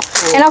வச்சுருக்கோம்.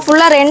 ஏன்னா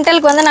ஃபுல்லாக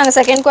ரெண்டலுக்கு வந்து நாங்கள்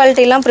செகண்ட்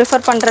குவாலிட்டிலாம்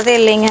ப்ரிஃபர் பண்ணுறதே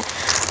இல்லைங்க.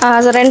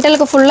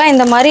 ரெண்டலுக்கு ஃபுல்லாக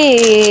இந்த மாதிரி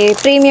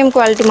ப்ரீமியம்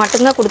குவாலிட்டி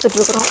மட்டும்தான்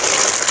கொடுத்துட்ருக்குறோம்.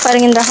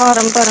 பாருங்கள் இந்த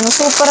ஹாரம் பாருங்கள்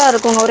சூப்பராக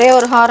இருக்குங்க. ஒரே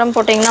ஒரு ஹாரம்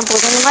போட்டிங்கன்னா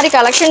போதும். இந்த மாதிரி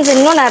கலெக்ஷன்ஸ்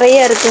இன்னும் நிறைய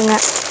இருக்குங்க.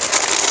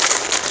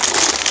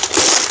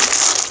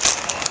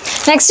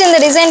 நெக்ஸ்ட் இந்த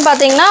டிசைன்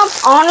பார்த்தீங்கன்னா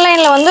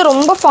ஆன்லைனில் வந்து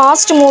ரொம்ப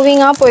ஃபாஸ்ட்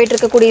மூவிங்காக போயிட்டு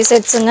இருக்கக்கூடிய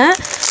செட்ஸுங்க.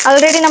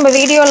 ஆல்ரெடி நம்ம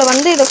வீடியோவில்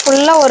வந்து இதை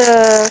ஃபுல்லாக ஒரு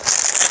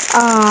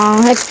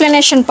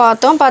எக்ஸ்ப்ளனேஷன்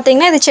பார்த்தோம்.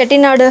 பார்த்தீங்கன்னா இது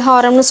செட்டிநாடு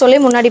ஹாரம்னு சொல்லி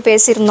முன்னாடி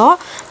பேசியிருந்தோம்.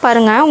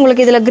 பாருங்கள்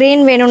உங்களுக்கு இதில்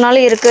க்ரீன்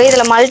வேணும்னாலும் இருக்குது,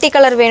 இதில் மல்டி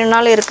கலர்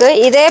வேணும்னாலும் இருக்குது.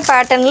 இதே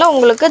பேட்டர்னில்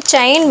உங்களுக்கு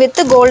செயின்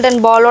வித் கோல்டன்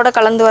பாலோட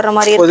கலந்து வர்ற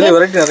மாதிரி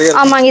இருக்குது.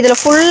 ஆமாங்க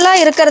இதில்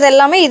ஃபுல்லாக இருக்கிறது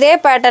எல்லாமே இதே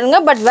பேட்டர்னுங்க.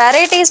 பட்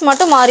வெரைட்டிஸ்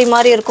மட்டும் மாறி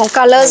மாறி இருக்கும்.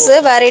 கலர்ஸு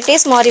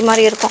வெரைட்டிஸ் மாறி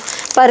மாறி இருக்கும்.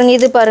 பாருங்கள்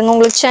இது பாருங்கள்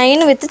உங்களுக்கு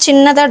செயின் வித்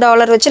சின்னதாக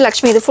டாலர் வச்சு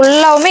லக்ஷ்மி. இது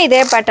ஃபுல்லாகவுமே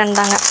இதே பேட்டர்ன்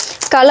தாங்க.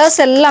 கலர்ஸ்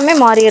எல்லாமே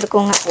மாறி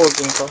இருக்குங்க.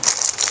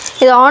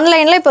 இது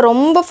ஆன்லைனில் இப்போ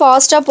ரொம்ப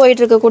ஃபாஸ்ட்டாக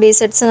போயிட்டு இருக்கக்கூடிய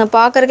செட்ஸுங்க.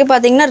 பார்க்குறதுக்கு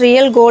பார்த்தீங்கன்னா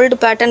ரியல் கோல்டு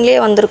பேட்டர்ன்லேயே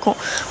வந்திருக்கும்.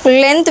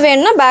 உங்களுக்கு லென்த்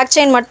வேணும்னா பேக்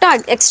செயின்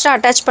மட்டும் எக்ஸ்ட்ரா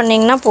அட்டாச்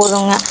பண்ணிங்கன்னா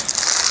போதுங்க.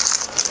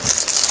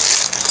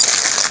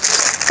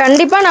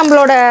 கண்டிப்பாக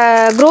நம்மளோட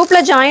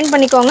குரூப்பில் ஜாயின்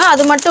பண்ணிக்கோங்க.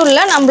 அது மட்டும்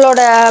இல்லை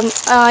நம்மளோட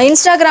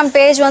இன்ஸ்டாகிராம்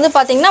பேஜ் வந்து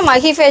பார்த்திங்கன்னா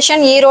மஹி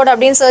ஃபேஷன் ஈரோடு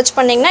அப்படின்னு சர்ச்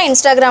பண்ணிங்கன்னா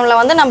இன்ஸ்டாகிராமில்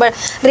வந்து நம்ம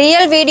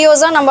ரியல்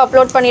வீடியோஸாக நம்ம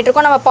அப்லோட்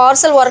பண்ணிகிட்ருக்கோம். நம்ம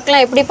பார்சல்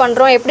ஒர்க்லாம் எப்படி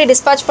பண்ணுறோம், எப்படி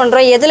டிஸ்பேச்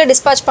பண்ணுறோம், எதில்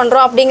டிஸ்பேச்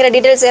பண்ணுறோம் அப்படிங்கிற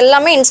டீட்டெயில்ஸ்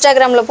எல்லாமே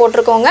இன்ஸ்டாகிராமில்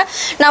போட்டிருக்கோங்க.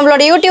 நம்மளோட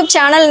யூடியூப்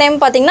சேனல் நேம்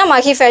பார்த்திங்கன்னா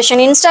மஹி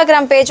ஃபேஷன்,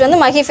 இன்ஸ்டாகிராம் பேஜ்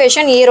வந்து மஹி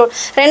ஃபேஷன் ஈரோடு.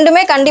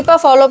 ரெண்டுமே கண்டிப்பாக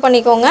ஃபாலோ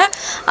பண்ணிக்கோங்க.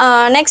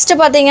 நெக்ஸ்ட்டு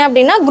பார்த்திங்க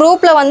அப்படின்னா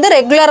குரூப்பில் வந்து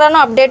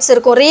ரெகுலரான அப்டேட்ஸ்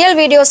இருக்கும். ரியல்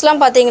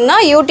வீடியோஸ்லாம் பார்த்திங்கன்னா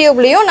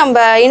யூடியூப்லேயும்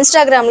நம்ம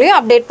இன்ஸ்டாகிராம்லயும்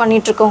அப்டேட்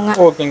பண்ணிட்டு இருக்கோங்க.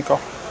 ஓகேங்கக்கா.